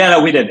 Come on. Yeah,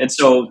 no, we did. And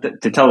so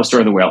to tell the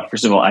story of the whale,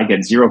 first of all, I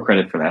get 0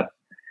 credit for that.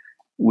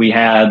 We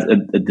had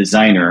a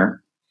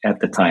designer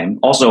at the time,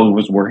 also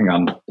was working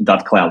on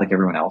 .cloud like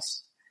everyone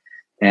else.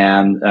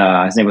 And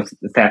his name was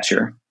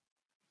Thatcher.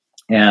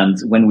 And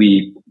when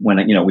we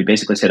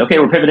basically said, okay,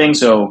 we're pivoting.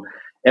 So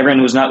everyone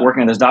who's not working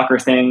on this Docker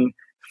thing,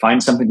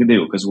 find something to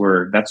do, because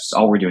that's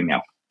all we're doing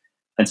now.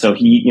 And so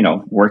he,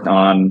 worked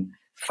on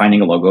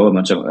finding a logo,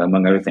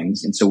 among other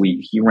things. And so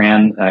he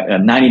ran a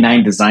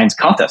 99 designs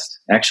contest.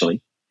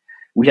 Actually,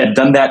 we had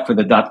done that for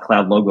the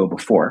 .cloud logo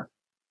before.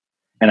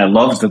 And I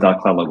loved the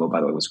 .cloud logo, by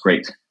the way. It was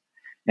great.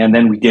 And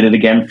then we did it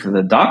again for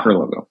the Docker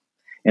logo.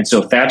 And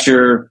so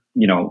Thatcher,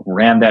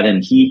 ran that,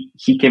 and he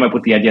came up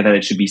with the idea that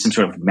it should be some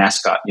sort of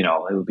mascot.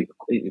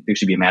 There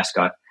should be a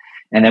mascot.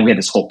 And then we had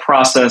this whole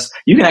process.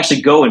 You can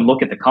actually go and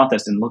look at the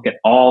contest and look at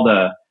all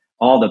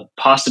the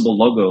possible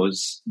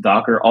logos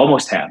Docker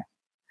almost had.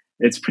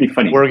 It's pretty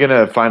funny. We're going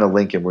to find a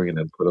link, and we're going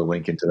to put a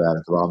link into that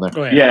as well on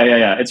there.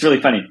 Yeah. It's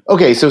really funny.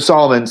 Okay, so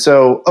Solomon,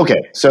 so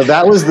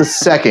that was the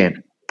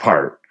second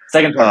part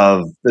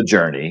of the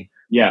journey.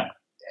 Yeah.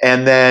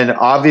 And then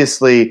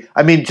obviously,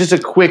 just a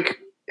quick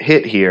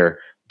hit here.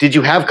 Did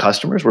you have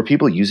customers? Were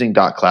people using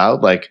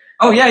 .cloud?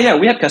 Oh, yeah.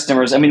 We had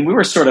customers. We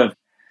were sort of,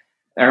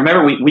 I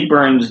remember we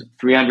burned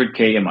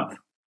 $300K a month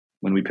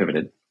when we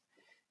pivoted.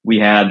 We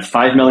had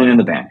 $5 million in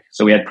the bank.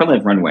 So we had plenty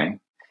of runway.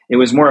 It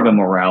was more of a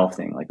morale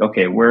thing. Like,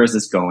 okay, where is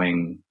this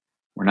going?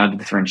 We're not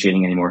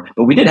differentiating anymore.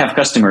 But we did have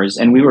customers,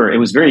 and it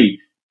was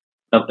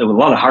a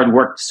lot of hard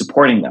work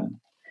supporting them.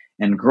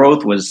 And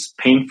growth was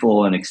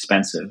painful and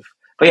expensive.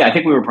 But yeah, I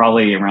think we were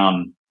probably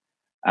around,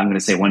 I'm going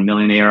to say 1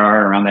 million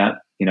ARR, around that,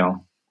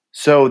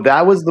 So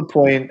that was the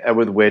point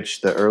with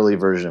which the early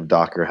version of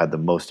Docker had the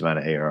most amount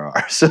of ARR.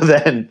 So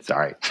then,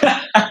 sorry.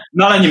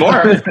 Not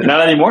anymore.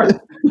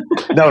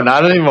 No,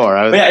 not anymore.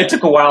 Yeah, it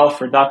took a while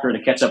for Docker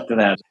to catch up to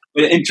that.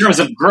 In terms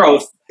of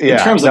growth,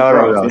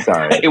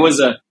 sorry. It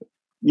was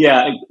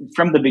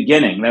from the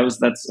beginning.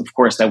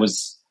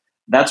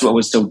 That's what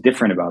was so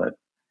different about it.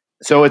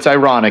 So it's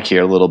ironic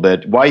here a little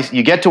bit.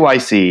 You get to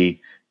YC,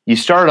 you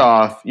start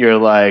off, you're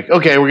like,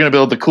 okay, we're going to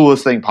build the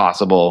coolest thing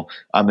possible.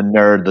 I'm a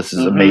nerd. This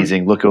is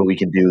amazing. Look at what we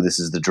can do. This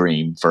is the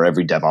dream for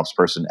every DevOps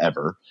person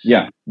ever.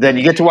 Yeah. Then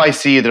you get to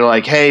YC, they're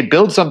like, hey,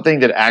 build something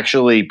that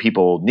actually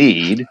people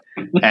need.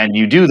 And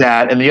you do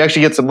that, and you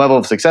actually get some level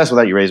of success with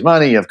that. You raise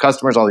money, you have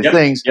customers, all these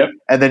things. Yep.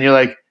 And then you're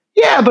like,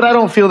 yeah, but I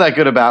don't feel that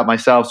good about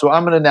myself. So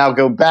I'm going to now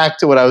go back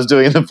to what I was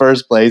doing in the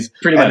first place.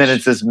 Pretty much. And then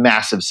it's this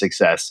massive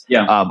success,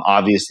 yeah.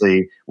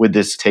 Obviously, with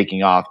this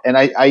taking off. And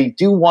I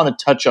do want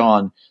to touch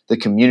on the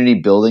community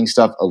building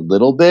stuff a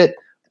little bit.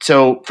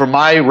 So from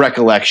my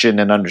recollection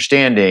and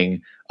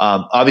understanding,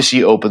 obviously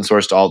you open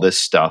sourced all this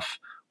stuff.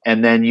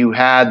 And then you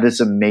had this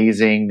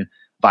amazing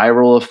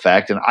viral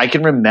effect. And I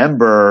can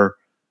remember,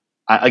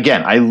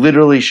 again, I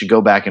literally should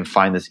go back and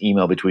find this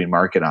email between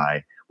Mark and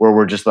I, where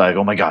we're just like,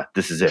 oh my God,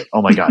 this is it.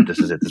 Oh my God, this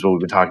is it. This is what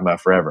we've been talking about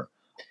forever.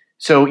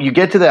 So you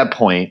get to that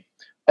point,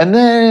 and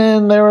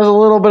then there was a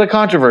little bit of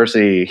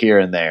controversy here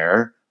and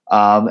there.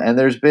 And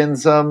there's been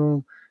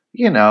some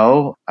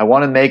I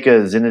want to make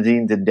a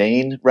Zinedine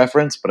Zidane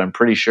reference, but I'm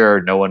pretty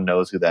sure no one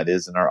knows who that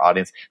is in our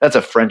audience. That's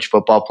a French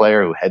football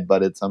player who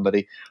headbutted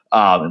somebody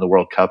in the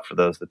World Cup, for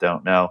those that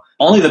don't know.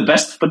 Only the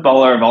best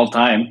footballer of all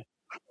time.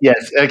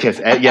 Yes, okay,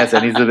 yes,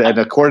 and and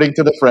according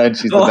to the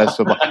French, he's the best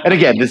football. And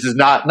again, this is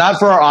not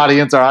for our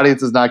audience. Our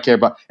audience does not care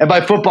about. And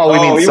by football, we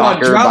mean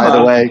soccer. By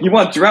the way, you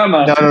want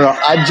drama? No.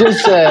 I'm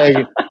just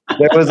saying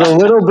there was a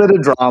little bit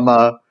of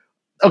drama.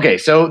 Okay,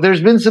 so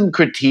there's been some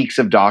critiques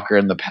of Docker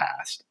in the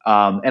past,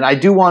 and I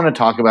do want to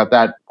talk about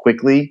that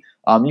quickly.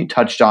 You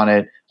touched on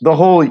it. The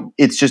whole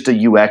 "it's just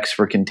a UX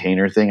for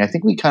container" thing. I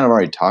think we kind of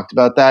already talked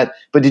about that.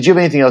 But did you have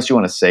anything else you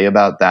want to say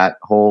about that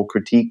whole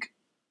critique?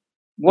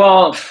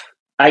 Well,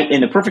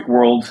 in the perfect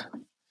world,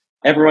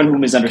 everyone who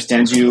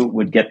misunderstands you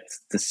would get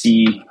to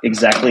see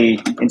exactly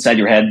inside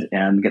your head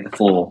and get the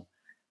full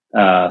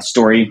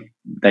story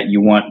that you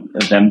want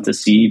them to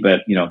see. But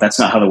that's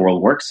not how the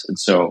world works, and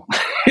so.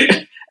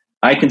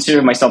 I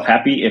consider myself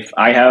happy if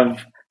I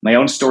have my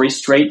own story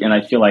straight and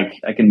I feel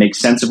like I can make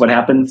sense of what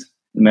happened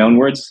in my own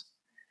words,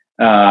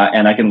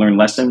 and I can learn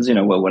lessons.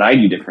 What would I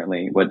do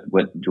differently? What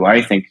do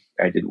I think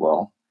I did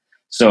well?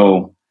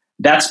 So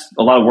that's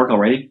a lot of work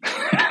already.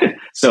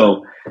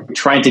 So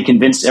trying to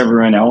convince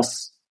everyone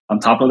else on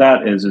top of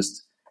that is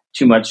just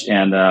too much.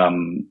 And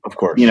of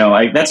course,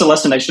 that's a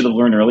lesson I should have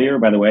learned earlier.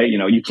 By the way,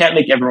 you can't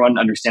make everyone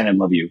understand and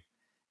love you,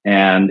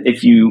 and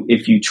if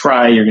you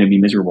try, you're going to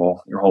be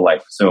miserable your whole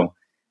life. So.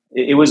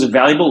 It was a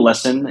valuable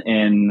lesson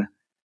in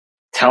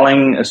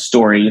telling a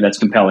story that's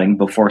compelling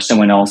before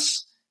someone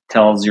else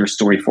tells your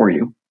story for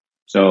you.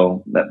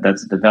 So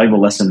that's the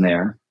valuable lesson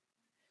there.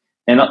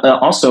 And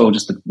also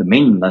just the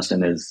main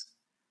lesson is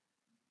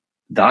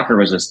Docker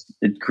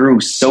it grew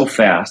so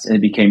fast and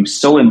it became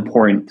so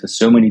important to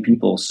so many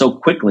people so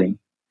quickly.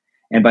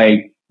 And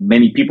by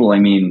many people, I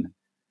mean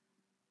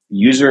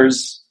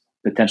users,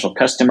 potential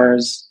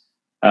customers,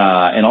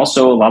 and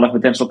also a lot of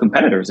potential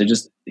competitors.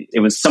 It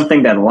was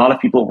something that a lot of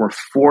people were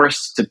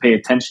forced to pay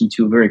attention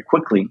to very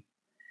quickly.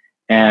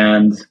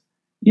 And,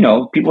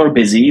 people are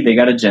busy. They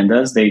got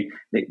agendas. They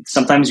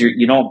sometimes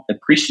you don't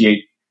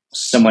appreciate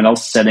someone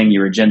else setting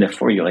your agenda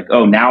for you. Like,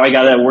 oh, now I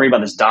got to worry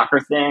about this Docker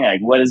thing. Like,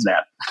 what is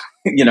that?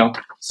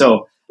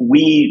 So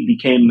we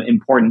became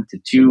important to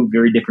two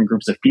very different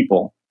groups of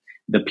people.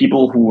 The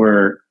people who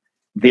were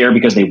there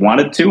because they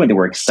wanted to, and they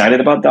were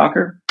excited about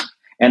Docker,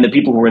 and the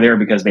people who were there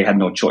because they had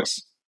no choice.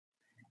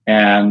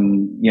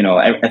 And,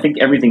 I think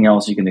everything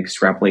else you can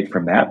extrapolate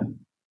from that.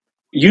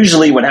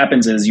 Usually what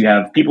happens is you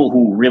have people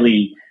who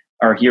really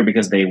are here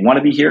because they want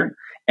to be here,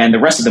 and the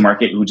rest of the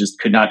market who just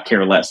could not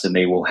care less, and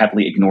they will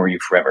happily ignore you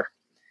forever.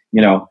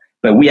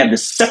 But we had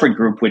this separate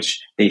group,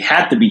 which they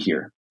had to be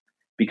here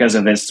because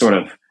of this sort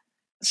of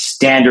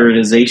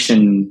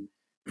standardization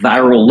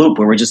viral loop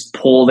where we just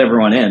pulled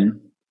everyone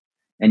in,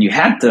 and you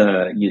had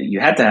to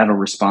have a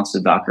response to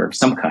Docker of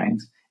some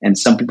kind, and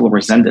some people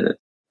resented it.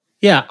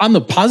 Yeah. On the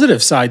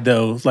positive side,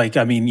 though,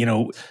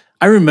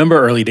 I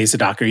remember early days of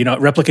Docker.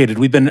 Replicated,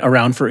 we've been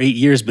around for 8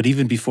 years, but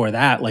even before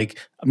that,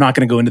 I'm not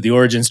going to go into the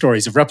origin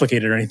stories of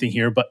Replicated or anything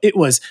here, but it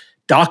was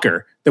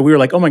Docker that we were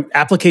like, oh my,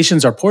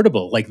 applications are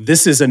portable.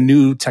 This is a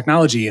new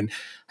technology. And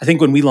I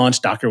think when we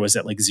launched, Docker was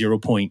at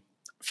 0.5,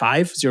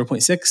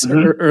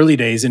 0.6 early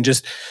days. And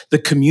just the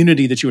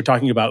community that you were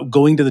talking about,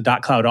 going to the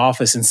 .cloud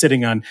office and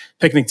sitting on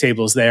picnic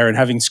tables there and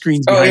having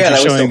screens behind you that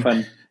showing, was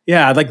so fun.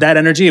 Yeah, that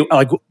energy,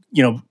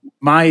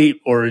 my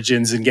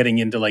origins in getting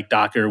into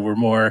Docker were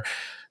more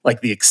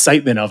the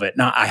excitement of it.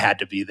 Not I had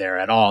to be there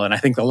at all. And I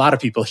think a lot of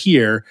people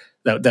here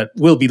that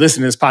will be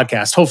listening to this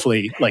podcast,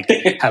 hopefully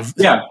have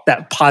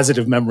that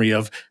positive memory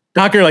of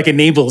Docker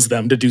enables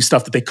them to do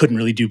stuff that they couldn't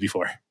really do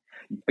before.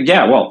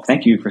 Yeah. Well,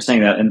 thank you for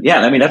saying that.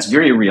 And that's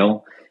very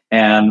real.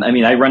 And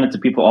I run into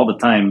people all the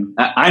time.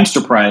 I'm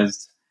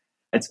surprised.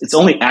 It's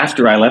only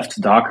after I left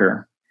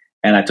Docker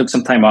and I took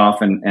some time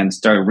off and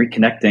started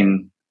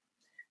reconnecting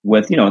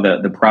with,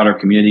 the broader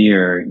community,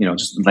 or,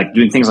 just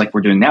doing things like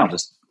we're doing now,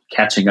 just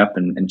catching up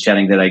and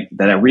chatting, that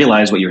I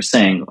realized what you were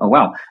saying. Oh,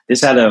 wow, this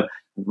had a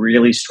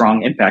really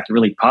strong impact, a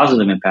really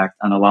positive impact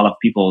on a lot of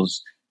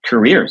people's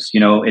careers.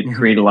 It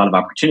created a lot of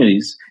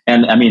opportunities,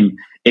 and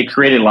it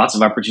created lots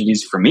of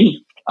opportunities for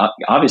me.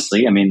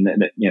 Obviously,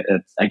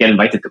 I get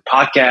invited to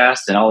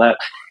podcasts and all that.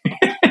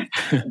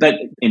 But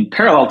in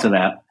parallel to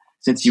that,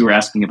 since you were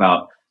asking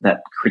about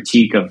that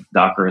critique of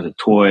Docker as a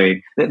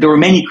toy, there were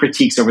many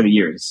critiques over the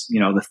years.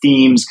 The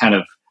themes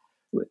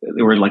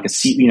they were like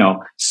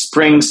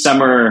spring,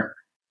 summer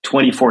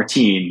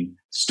 2014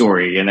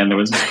 story. And then there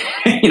was,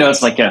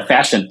 it's like a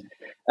fashion,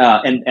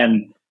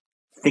 and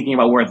thinking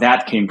about where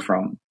that came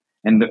from.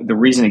 And the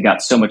reason it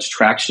got so much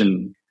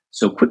traction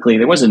so quickly,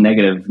 there was a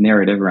negative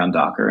narrative around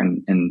Docker,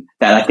 and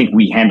that I think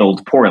we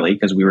handled poorly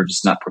because we were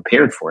just not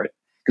prepared for it,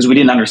 because we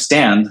didn't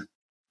understand.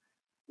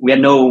 We had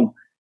no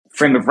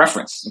frame of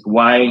reference.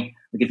 Why,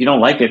 if you don't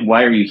like it,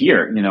 why are you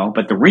here?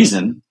 But the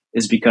reason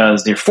is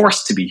because they're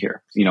forced to be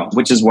here,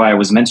 which is why I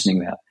was mentioning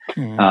that.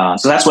 Mm-hmm.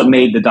 So that's what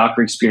made the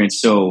Docker experience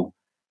so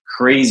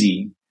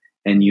crazy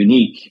and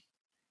unique,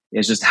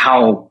 is just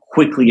how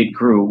quickly it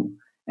grew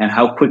and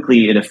how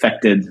quickly it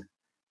affected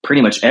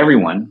pretty much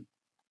everyone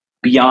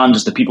beyond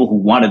just the people who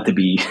wanted to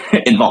be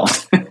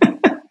involved.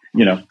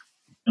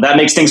 That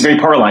makes things very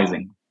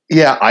polarizing.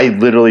 Yeah, I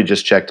literally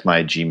just checked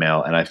my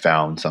Gmail and I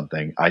found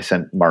something. I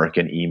sent Mark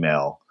an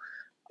email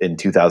in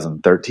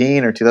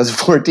 2013 or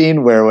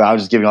 2014 where I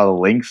was just giving all the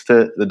links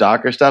to the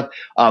Docker stuff.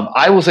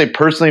 I will say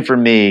personally for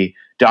me,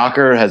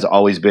 Docker has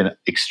always been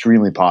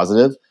extremely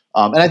positive.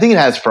 And I think it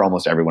has for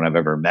almost everyone I've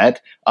ever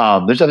met.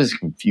 There's obviously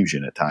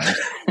confusion at times.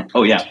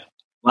 Oh, yeah.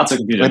 Lots of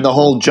confusion. And the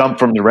whole jump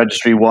from the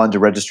registry 1 to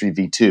registry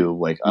v2,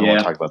 like I don't want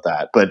to talk about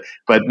that.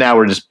 But now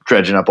we're just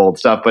dredging up old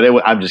stuff. But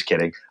I'm just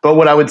kidding. But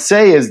what I would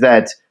say is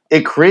that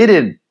it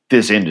created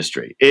this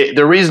industry.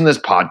 The reason this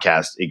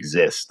podcast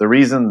exists, the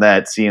reason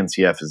that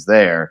CNCF is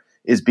there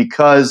is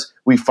because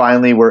we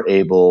finally were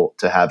able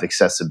to have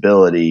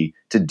accessibility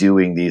to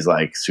doing these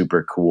like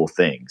super cool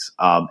things.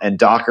 And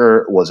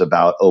Docker was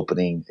about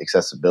opening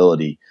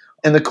accessibility.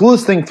 And the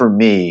coolest thing for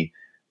me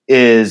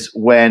is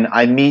when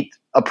I meet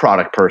a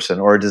product person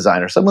or a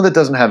designer, someone that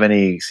doesn't have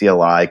any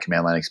CLI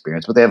command line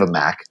experience, but they have a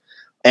Mac.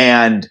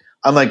 And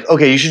I'm like,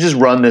 okay, you should just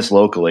run this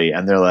locally.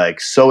 And they're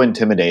like so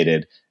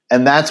intimidated.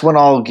 And that's when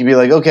I'll be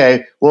like,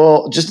 okay,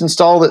 well, just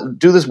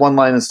do this one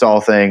line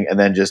install thing and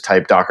then just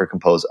type Docker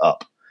compose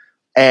up.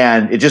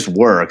 And it just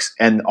works.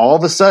 And all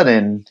of a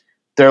sudden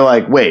they're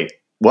like, wait,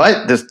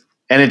 what?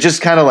 And it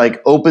just kind of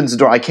like opens the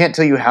door. I can't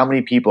tell you how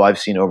many people I've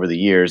seen over the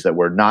years that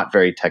were not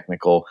very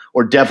technical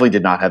or definitely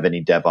did not have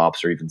any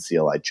DevOps or even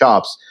CLI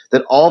chops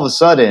that all of a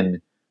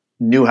sudden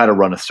knew how to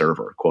run a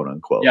server, quote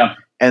unquote. Yeah.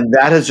 And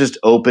that has just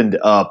opened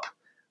up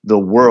the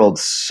world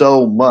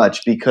so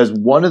much because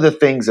one of the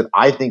things that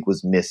I think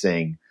was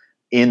missing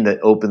in the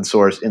open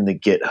source, in the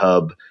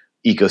GitHub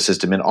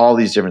ecosystem and all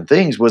these different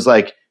things was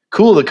like,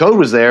 cool, the code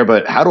was there,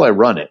 but how do I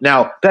run it?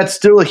 Now, that's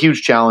still a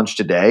huge challenge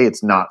today.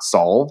 It's not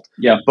solved,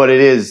 but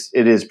it is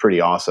pretty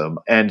awesome.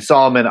 And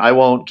Solomon, I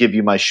won't give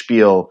you my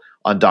spiel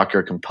on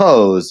Docker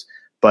Compose,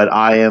 but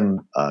I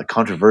am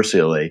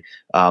controversially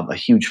a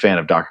huge fan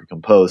of Docker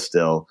Compose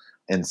still.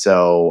 And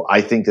so I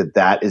think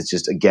that is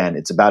just, again,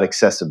 it's about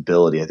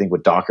accessibility. I think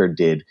what Docker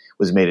did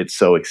was made it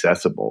so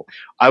accessible.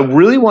 I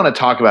really want to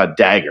talk about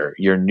Dagger,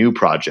 your new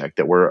project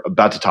that we're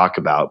about to talk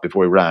about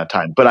before we run out of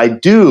time. But I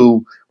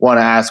do want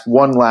to ask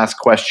one last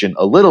question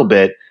a little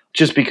bit,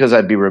 just because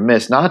I'd be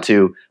remiss not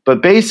to.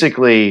 But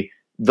basically,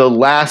 the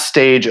last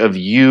stage of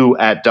you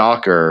at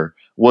Docker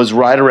was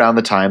right around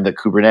the time that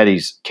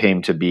Kubernetes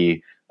came to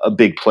be a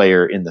big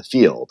player in the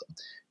field.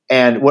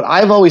 And what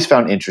I've always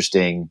found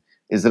interesting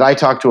is that I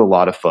talk to a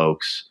lot of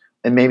folks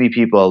and maybe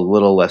people a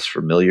little less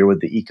familiar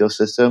with the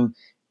ecosystem.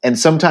 And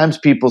sometimes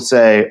people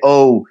say,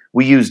 oh,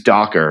 we use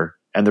Docker,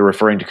 and they're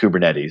referring to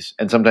Kubernetes.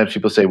 And sometimes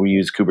people say we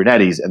use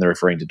Kubernetes, and they're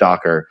referring to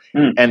Docker.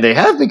 And they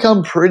have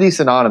become pretty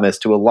synonymous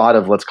to a lot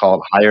of, let's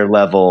call it, higher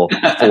level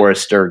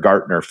Forrester,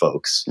 Gartner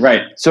folks.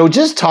 Right. So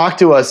just talk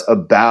to us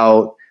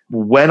about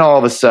when all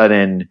of a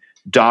sudden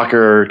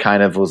Docker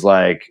kind of was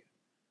like,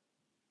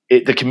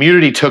 the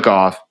community took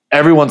off.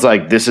 Everyone's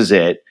like, this is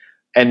it.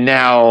 And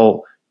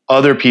now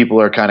other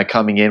people are kind of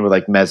coming in with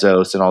like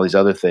Mesos and all these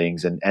other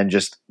things, and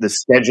just the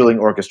scheduling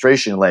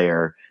orchestration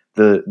layer,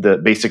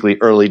 the basically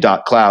early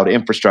 .cloud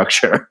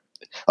infrastructure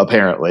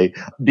apparently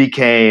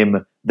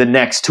became the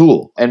next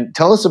tool. And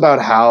tell us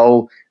about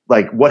how,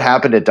 like, what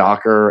happened at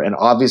Docker. And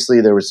obviously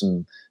there was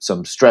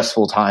some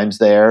stressful times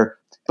there,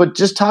 but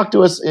just talk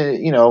to us,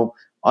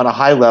 on a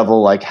high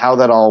level, like how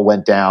that all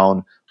went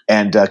down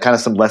and kind of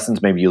some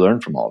lessons maybe you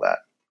learned from all that.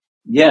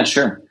 Yeah,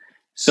 sure.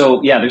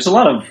 So there's a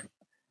lot of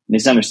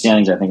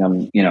misunderstandings, I think,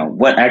 on,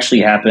 what actually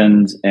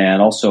happened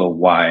and also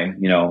why,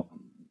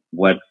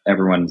 what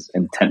everyone's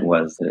intent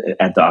was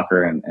at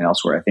Docker and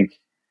elsewhere. I think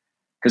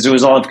because there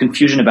was a lot of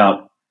confusion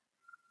about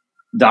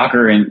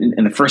Docker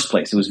in the first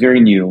place. It was very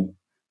new.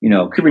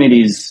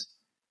 Kubernetes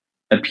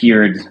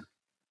appeared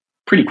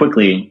pretty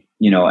quickly,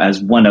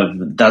 as one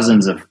of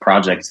dozens of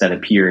projects that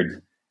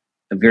appeared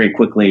very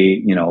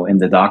quickly, in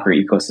the Docker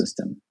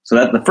ecosystem. So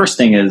that the first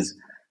thing is,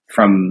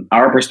 from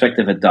our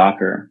perspective at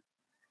Docker,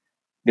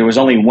 there was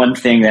only one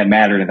thing that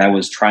mattered, and that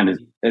was trying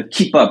to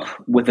keep up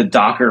with the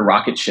Docker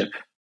rocket ship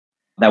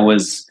that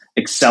was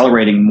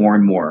accelerating more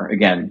and more,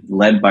 again,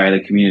 led by the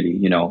community.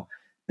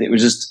 It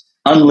was just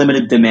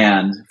unlimited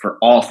demand for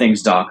all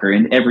things Docker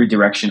in every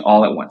direction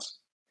all at once.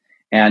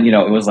 And,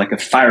 it was like a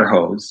fire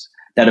hose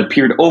that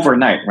appeared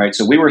overnight, right?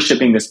 So we were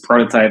shipping this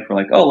prototype. We're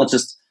like, oh, let's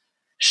just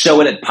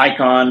show it at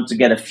PyCon to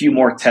get a few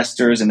more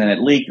testers, and then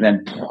it leaked,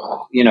 and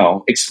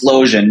then,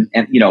 explosion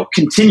and,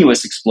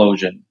 continuous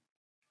explosion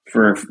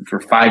for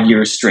 5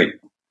 years straight.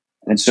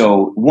 And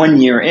so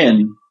 1 year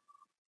in,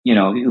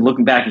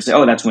 looking back, you say,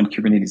 oh, that's when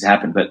Kubernetes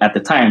happened. But at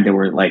the time, there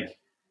were like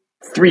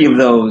 3 of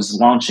those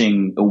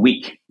launching a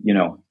week.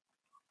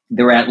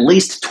 There were at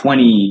least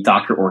 20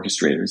 Docker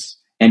orchestrators,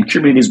 and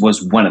Kubernetes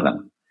was one of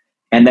them.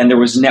 And then there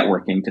was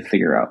networking to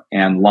figure out,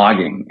 and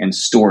logging and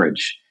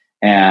storage.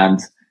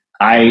 And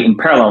in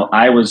parallel,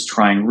 I was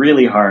trying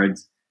really hard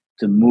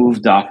to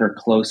move Docker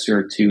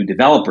closer to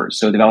developers,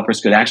 so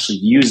developers could actually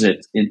use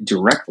it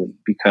directly,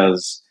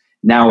 because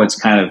now it's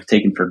kind of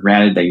taken for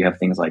granted that you have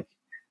things like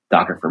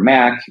Docker for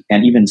Mac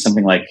and even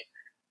something like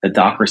the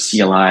Docker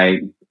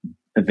CLI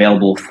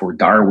available for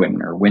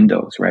Darwin or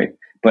Windows, right?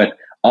 But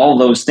all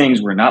those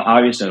things were not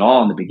obvious at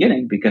all in the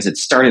beginning because it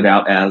started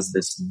out as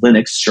this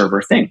Linux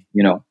server thing,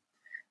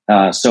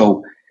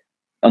 So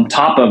on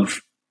top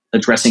of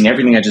addressing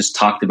everything I just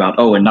talked about,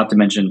 and not to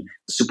mention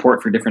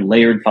support for different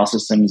layered file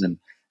systems and,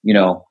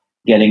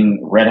 getting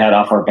Red Hat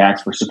off our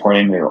backs for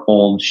supporting their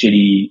old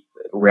shitty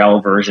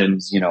RHEL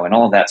versions, and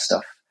all of that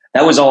stuff.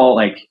 That was all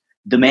like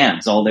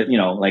demands, all that,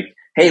 like,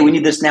 hey, we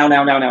need this now.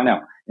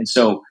 And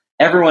so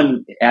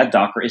everyone at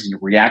Docker is in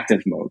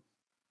reactive mode,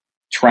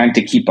 trying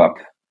to keep up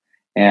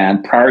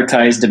and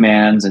prioritize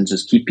demands and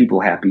just keep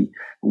people happy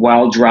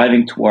while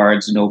driving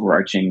towards an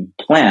overarching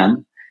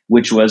plan,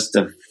 which was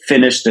to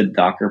finish the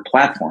Docker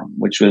platform,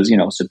 which was,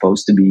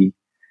 supposed to be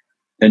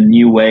a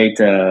new way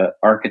to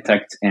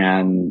architect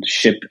and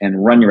ship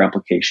and run your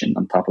application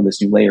on top of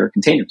this new layer of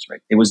containers,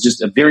 right? It was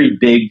just a very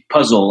big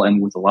puzzle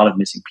and with a lot of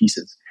missing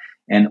pieces.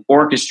 And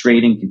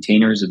orchestrating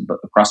containers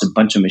across a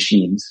bunch of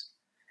machines,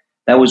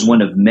 that was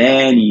one of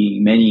many,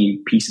 many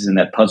pieces in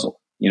that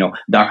puzzle.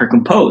 Docker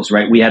Compose,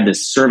 right? We had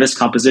this service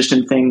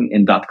composition thing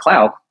in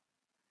 .cloud,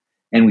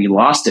 and we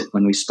lost it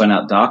when we spun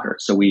out Docker.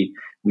 So we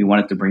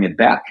wanted to bring it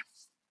back.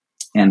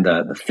 And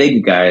the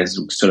Fig guys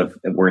sort of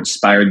were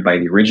inspired by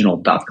the original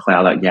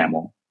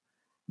 .cloud.yaml,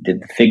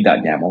 did the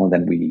Fig.yaml, and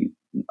then we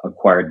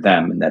acquired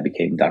them, and that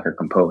became Docker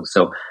Compose.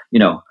 So,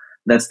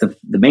 that's the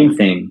main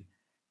thing.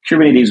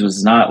 Kubernetes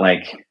was not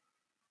like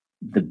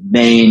the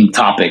main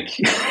topic.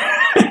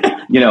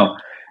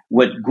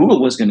 What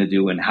Google was going to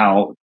do and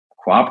how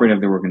cooperative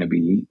they were going to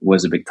be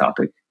was a big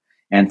topic.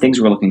 And things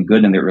were looking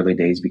good in the early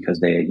days because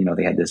they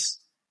had this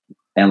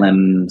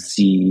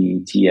LMCTFY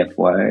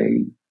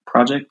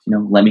project,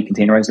 let me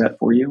containerize that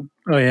for you.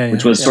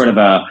 Which was sort of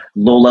a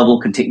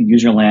low-level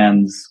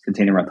userlands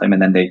container runtime,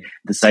 and then they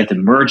decided to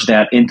merge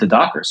that into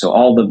Docker. So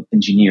all the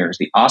engineers,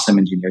 the awesome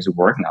engineers who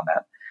were working on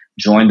that,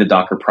 joined the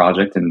Docker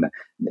project, and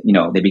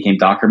they became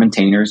Docker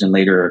maintainers and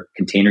later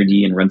Containerd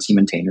and Runc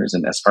maintainers.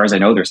 And as far as I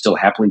know, they're still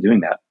happily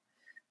doing that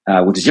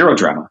with zero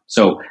drama.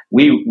 So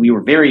we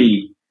were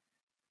very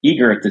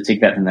eager to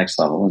take that to the next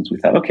level, and so we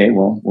thought, okay,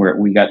 well,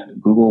 we got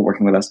Google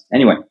working with us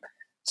anyway.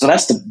 So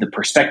that's the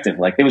perspective.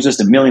 Like there was just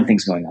a million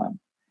things going on.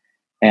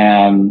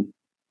 And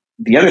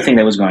the other thing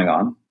that was going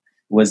on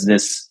was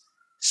this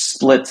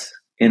split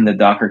in the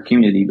Docker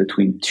community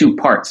between two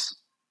parts.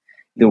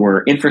 There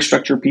were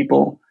infrastructure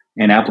people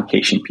and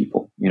application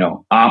people,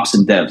 ops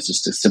and devs,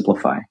 just to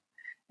simplify.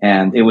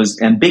 And it was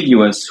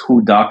ambiguous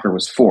who Docker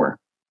was for.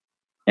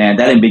 And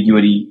that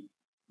ambiguity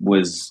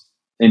was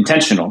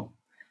intentional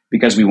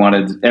because we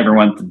wanted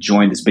everyone to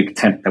join this big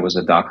tent that was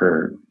a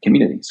Docker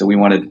community. So we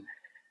wanted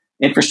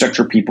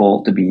infrastructure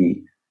people to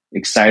be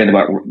excited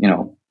about,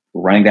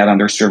 running that on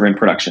their server in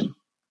production.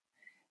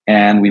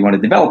 And we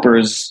wanted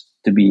developers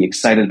to be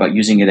excited about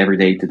using it every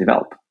day to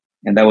develop.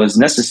 And that was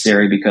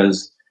necessary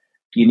because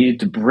you needed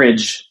to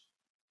bridge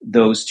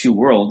those two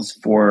worlds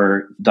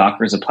for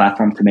Docker as a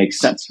platform to make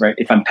sense, right?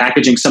 If I'm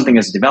packaging something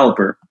as a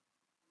developer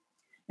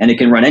and it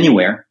can run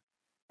anywhere,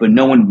 but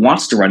no one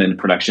wants to run it in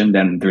production,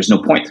 then there's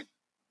no point.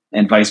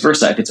 And vice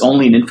versa. If it's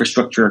only an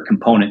infrastructure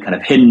component kind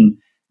of hidden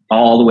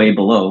all the way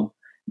below,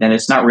 then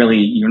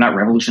you're not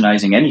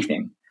revolutionizing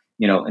anything.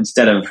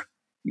 Instead of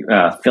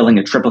filling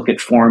a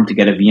triplicate form to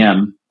get a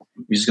VM,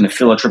 you're just going to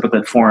fill a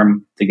triplicate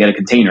form to get a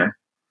container,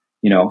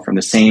 from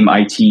the same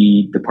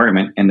IT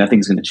department, and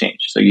nothing's going to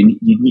change. So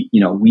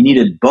we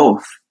needed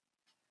both.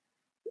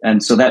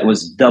 And so that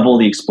was double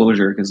the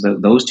exposure because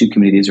those two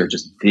communities are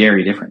just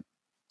very different.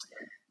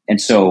 And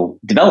so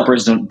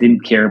developers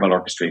didn't care about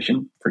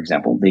orchestration, for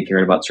example. They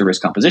cared about service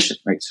composition,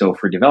 right? So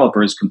for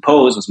developers,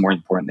 Compose was more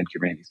important than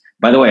Kubernetes.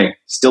 By the way,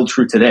 still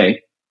true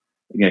today.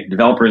 Again,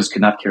 developers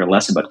could not care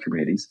less about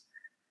Kubernetes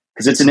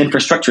because it's an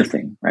infrastructure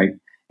thing, right?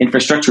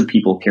 Infrastructure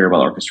people care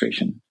about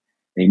orchestration.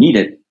 They need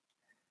it.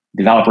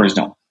 Developers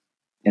don't.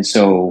 And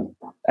so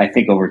I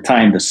think over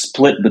time, the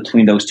split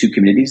between those two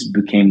communities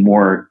became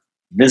more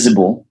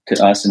visible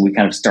to us, and we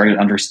kind of started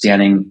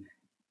understanding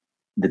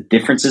the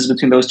differences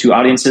between those two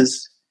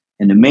audiences.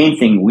 And the main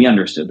thing we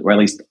understood, or at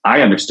least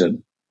I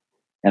understood,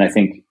 and I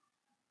think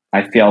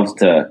I failed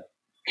to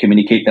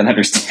communicate that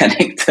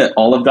understanding to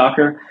all of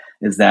Docker,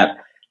 is that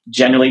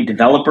generally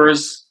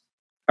developers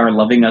are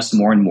loving us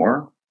more and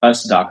more,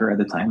 us Docker at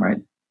the time, right?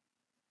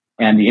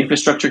 And the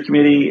infrastructure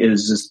community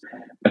is just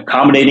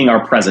accommodating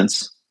our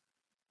presence,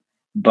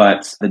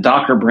 but the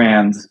Docker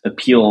brand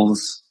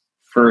appeals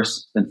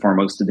first and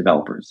foremost to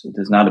developers. It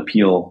does not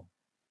appeal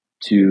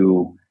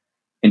to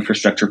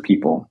infrastructure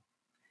people.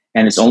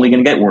 And it's only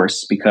going to get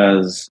worse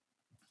because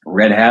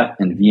Red Hat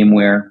and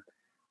VMware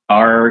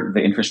are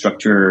the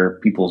infrastructure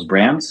people's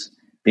brands.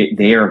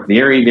 They are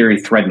very, very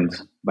threatened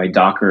by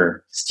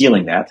Docker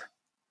stealing that.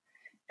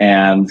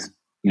 And,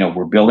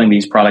 we're building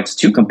these products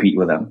to compete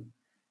with them.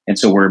 And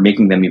so we're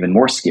making them even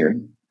more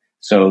scared.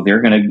 So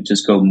they're going to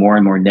just go more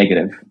and more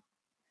negative.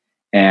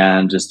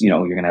 And just, you're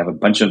going to have a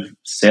bunch of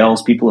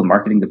salespeople and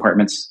marketing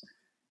departments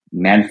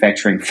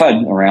manufacturing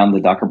FUD around the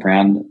Docker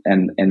brand,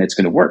 and it's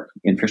going to work.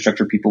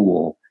 Infrastructure people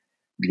will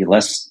be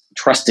less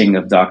trusting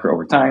of Docker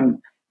over time.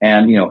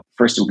 And,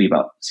 first it'll be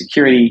about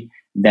security.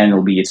 Then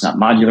it'll be it's not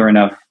modular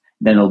enough.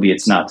 Then it'll be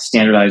it's not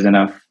standardized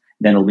enough.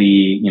 Then it'll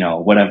be,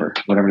 whatever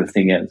the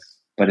thing is.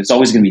 But it's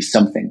always going to be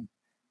something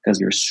because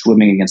you're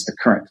swimming against the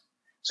current.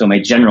 So my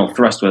general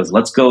thrust was,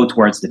 let's go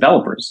towards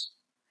developers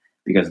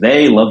because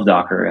they love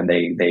Docker and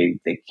they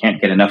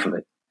can't get enough of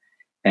it.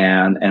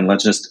 And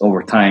let's just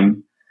over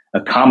time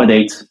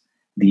accommodate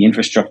the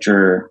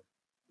infrastructure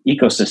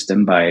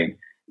ecosystem by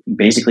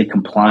basically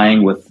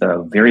complying with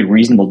very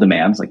reasonable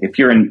demands. Like if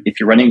you're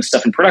running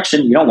stuff in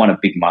production, you don't want a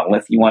big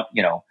monolith. You want,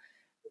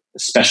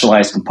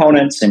 specialized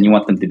components, and you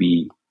want them to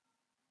be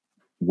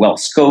well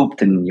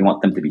scoped, and you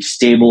want them to be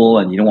stable,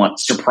 and you don't want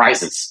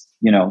surprises,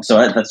 so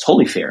that's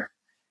totally fair.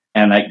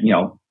 And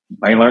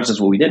by and large, that's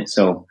what we did.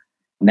 So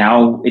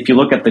now if you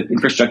look at the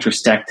infrastructure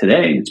stack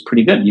today, it's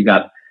pretty good. You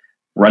got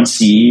run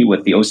C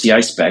with the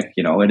OCI spec,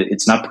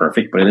 it's not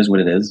perfect, but it is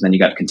what it is. Then you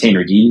got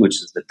containerd, which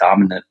is the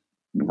dominant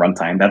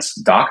runtime. That's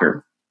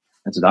Docker.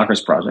 That's a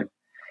Docker's project.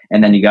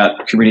 And then you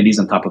got Kubernetes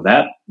on top of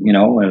that,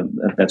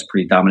 that's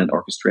pretty dominant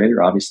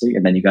orchestrator, obviously.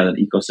 And then you got an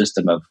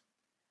ecosystem of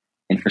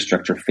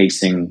infrastructure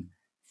facing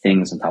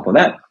things on top of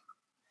that.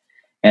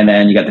 And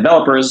then you got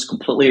developers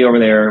completely over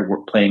there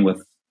playing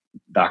with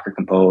Docker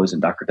Compose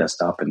and Docker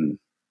Desktop, and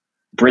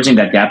bridging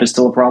that gap is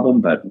still a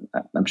problem, but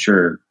I'm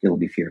sure it'll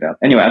be figured out.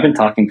 Anyway, I've been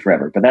talking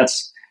forever, but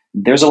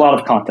there's a lot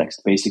of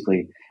context,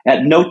 basically.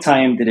 At no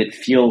time did it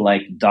feel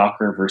like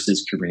Docker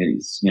versus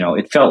Kubernetes.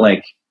 It felt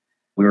like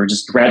we were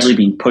just gradually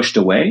being pushed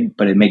away,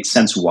 but it made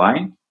sense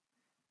why.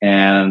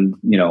 And,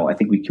 I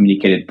think we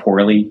communicated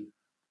poorly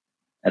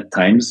at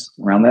times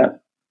around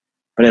that,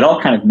 but it all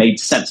kind of made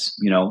sense,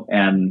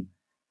 and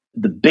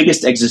the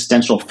biggest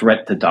existential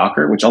threat to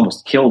Docker, which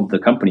almost killed the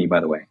company, by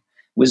the way,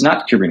 was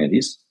not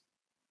Kubernetes.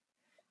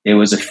 It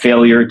was a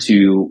failure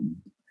to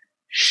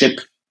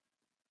ship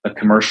a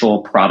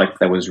commercial product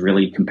that was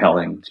really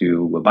compelling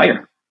to a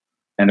buyer.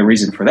 And the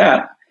reason for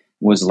that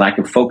was lack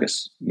of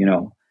focus.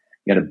 You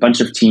had a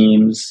bunch of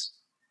teams,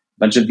 a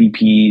bunch of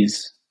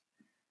VPs,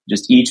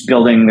 just each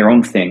building their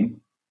own thing,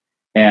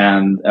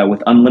 and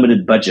with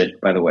unlimited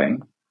budget, by the way,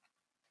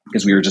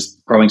 because we were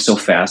just growing so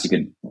fast, you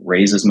could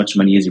raise as much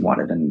money as you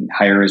wanted and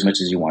hire as much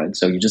as you wanted.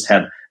 So you just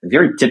had a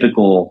very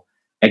typical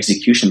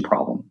execution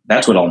problem.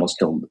 That's what almost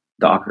killed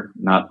Docker,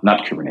 not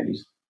Kubernetes.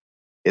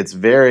 It's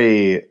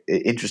very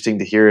interesting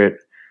to hear it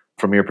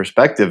from your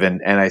perspective.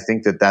 And I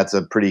think that's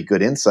a pretty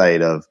good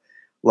insight of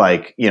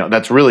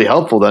that's really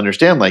helpful to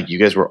understand. You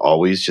guys were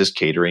always just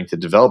catering to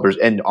developers.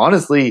 And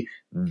honestly,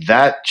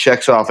 that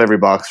checks off every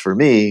box for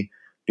me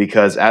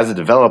because as a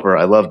developer,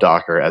 I love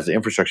Docker. As an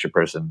infrastructure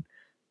person,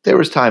 there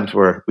was times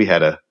where we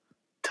had a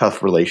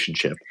tough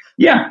relationship.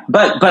 Yeah.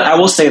 But I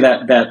will say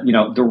that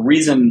the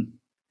reason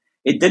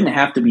it didn't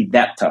have to be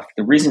that tough.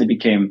 The reason it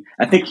became,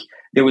 I think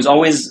there was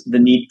always the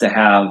need to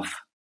have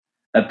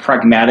a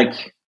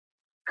pragmatic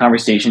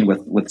conversation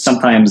with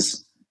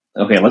sometimes,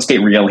 okay, let's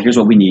get real. Here's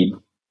what we need.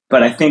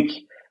 But I think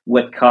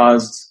what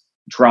caused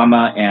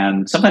drama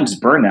and sometimes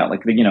burnout,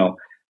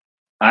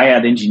 I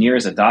had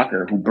engineers at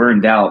Docker who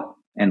burned out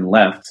and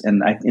left,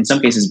 and in some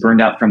cases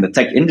burned out from the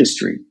tech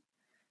industry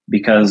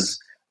because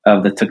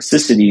of the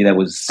toxicity that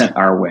was sent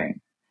our way.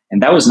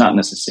 And that was not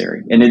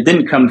necessary. And it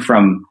didn't come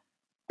from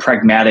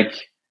pragmatic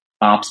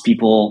ops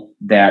people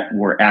that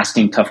were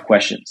asking tough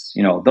questions.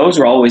 Those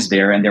are always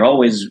there, and they're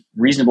always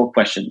reasonable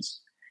questions.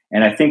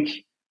 And I think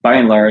by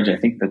and large, I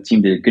think the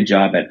team did a good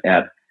job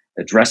at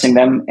addressing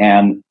them.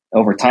 And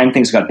over time,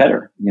 things got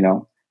better,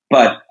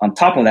 But on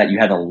top of that, you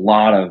had a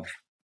lot of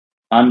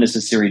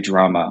unnecessary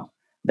drama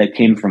that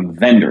came from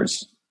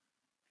vendors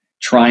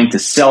trying to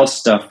sell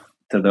stuff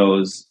to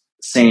those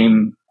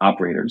same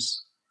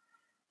operators.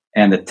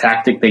 And the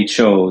tactic they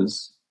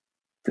chose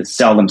to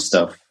sell them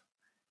stuff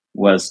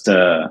was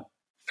to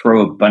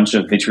throw a bunch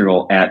of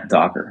vitriol at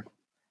Docker.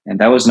 And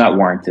that was not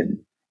warranted.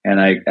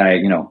 And I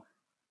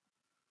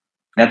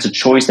that's a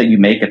choice that you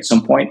make at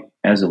some point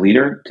as a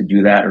leader to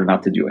do that or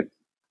not to do it.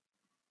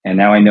 And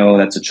now I know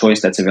that's a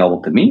choice that's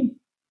available to me.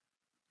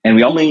 And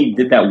we only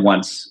did that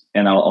once.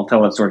 And I'll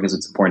tell that story because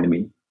it's important to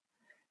me.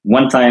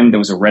 One time there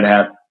was a Red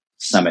Hat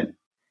summit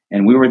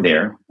and we were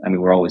there. I mean,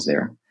 we're always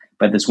there.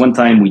 But this one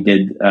time we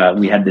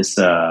had this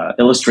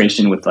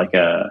illustration with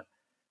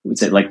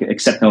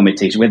accept no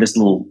imitation. We had this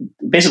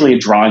basically a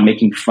drawing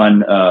making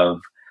fun of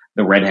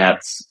the Red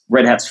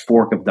Hat's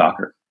fork of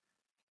Docker.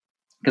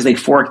 Because they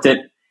forked it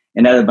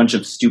and had a bunch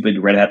of stupid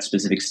Red Hat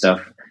specific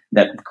stuff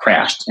that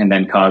crashed and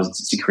then caused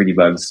security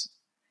bugs.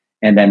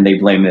 And then they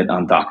blamed it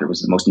on Docker. It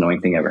was the most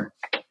annoying thing ever.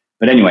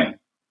 But anyway,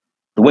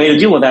 the way to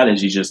deal with that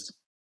is you just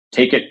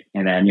take it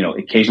and then,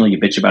 occasionally you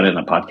bitch about it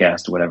on a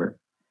podcast or whatever.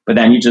 But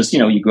then you just,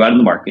 you go out in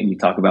the market and you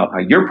talk about how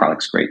your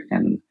product's great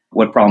and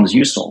what problems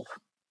you solve.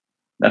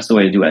 That's the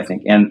way to do it, I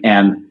think.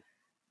 And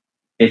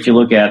if you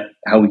look at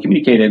how we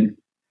communicated,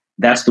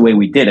 that's the way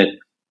we did it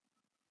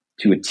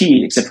to a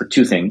T, except for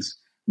two things.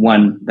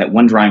 One, that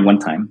one drawing one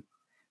time,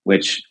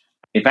 which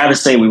if I had to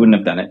say, we wouldn't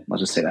have done it. I'll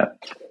just say that.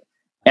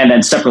 And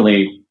then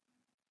separately,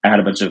 I had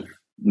a bunch of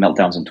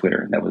meltdowns on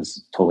Twitter. That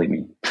was totally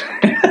me.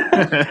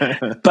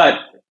 But,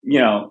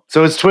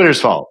 so it's Twitter's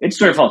fault. It's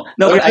Twitter's fault.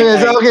 No,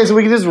 okay, so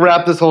we can just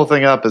wrap this whole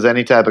thing up as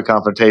any type of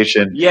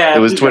confrontation. Yeah, it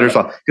was Twitter's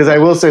fault. Because I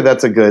will say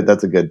that's a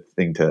good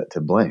thing to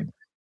blame.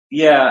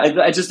 Yeah,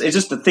 it's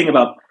just the thing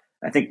about,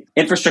 I think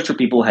infrastructure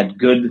people had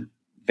good,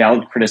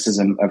 valid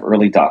criticism of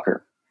early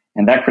Docker.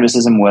 And that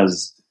criticism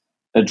was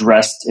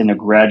addressed in a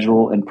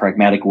gradual and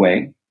pragmatic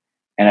way.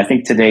 And I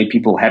think today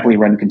people happily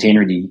run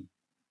Containerd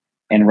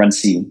and run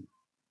C,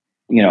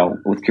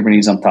 with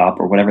Kubernetes on top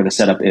or whatever the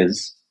setup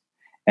is.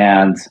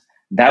 And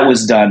that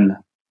was done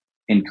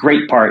in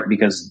great part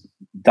because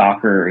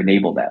Docker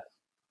enabled that.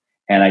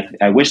 And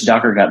I wish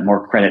Docker got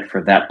more credit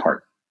for that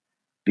part.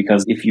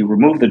 Because if you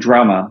remove the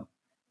drama,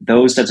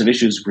 those sets of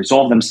issues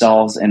resolve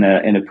themselves in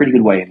a pretty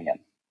good way in the end.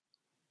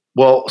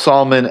 Well,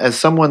 Solomon, as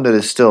someone that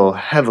is still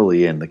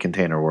heavily in the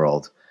container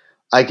world,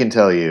 I can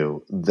tell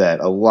you that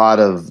a lot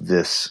of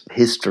this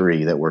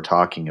history that we're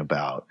talking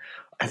about,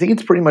 I think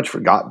it's pretty much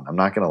forgotten. I'm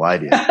not going to lie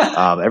to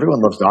you. Everyone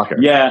loves Docker.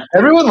 Yeah.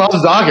 Everyone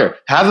loves Docker.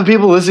 Half the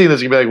people listening to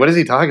this are going to be like, what is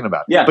he talking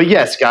about? Yeah. But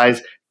yes,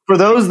 guys, for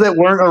those that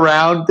weren't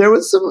around, there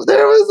was a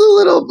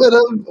little bit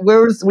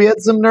of, we had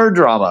some nerd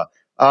drama.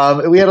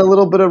 We had a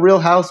little bit of Real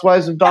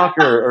Housewives of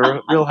Docker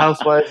or Real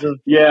Housewives of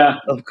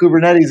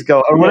Kubernetes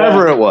Go or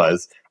whatever it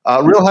was.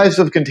 Real Housewives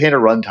of Container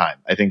Runtime.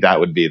 I think that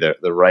would be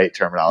the right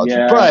terminology.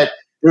 Yeah. But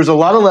there's a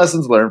lot of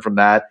lessons learned from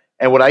that.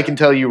 And what I can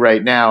tell you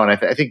right now, and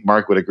I think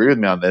Mark would agree with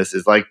me on this,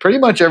 is like pretty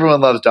much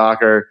everyone loves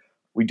Docker.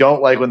 We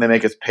don't like when they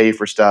make us pay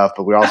for stuff,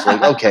 but we're also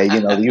like, okay,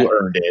 you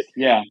earned it.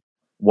 Yeah.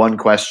 One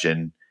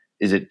question,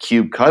 is it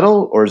kube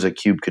cuddle or is it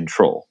kube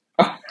control?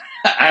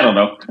 I don't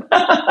know.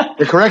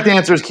 The correct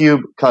answer is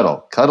kube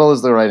cuddle. Cuddle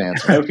is the right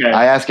answer. Okay.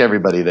 I ask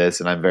everybody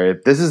this, and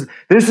this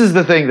is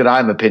the thing that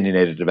I'm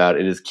opinionated about.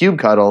 It is kube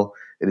cuddle.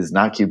 It is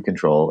not kube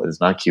control. It is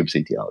not kube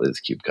CTL. It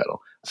is kube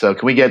cuddle. So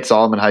can we get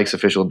Solomon Hykes'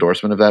 official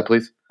endorsement of that,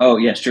 please? Oh,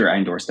 yeah, sure. I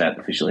endorse that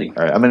officially.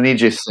 All right. I'm going to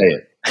need you to say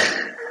it.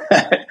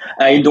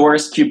 I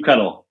endorse kube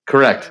cuddle.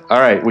 Correct. All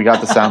right. We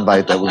got the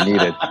soundbite that we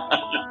needed.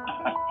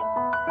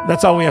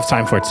 That's all we have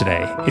time for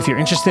today. If you're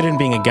interested in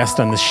being a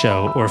guest on this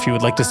show, or if you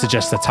would like to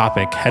suggest a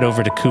topic, head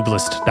over to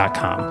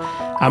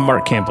Kubelist.com. I'm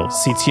Mark Campbell,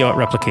 CTO at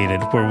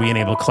Replicated, where we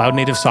enable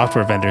cloud-native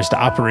software vendors to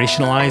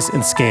operationalize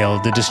and scale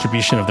the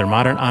distribution of their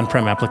modern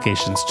on-prem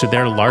applications to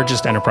their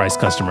largest enterprise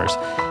customers.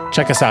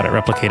 Check us out at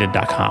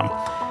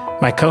Replicated.com.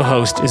 My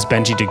co-host is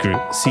Benji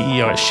DeGroot,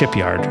 CEO at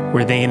Shipyard,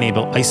 where they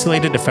enable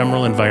isolated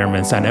ephemeral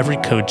environments on every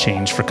code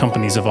change for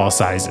companies of all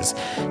sizes.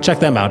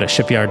 Check them out at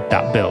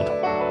shipyard.build.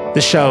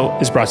 This show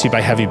is brought to you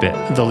by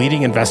Heavybit, the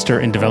leading investor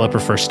in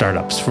developer-first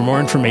startups. For more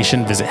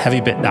information, visit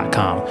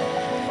heavybit.com.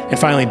 And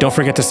finally, don't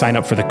forget to sign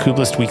up for the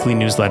Kubelist weekly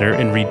newsletter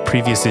and read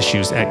previous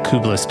issues at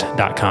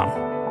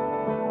kubelist.com.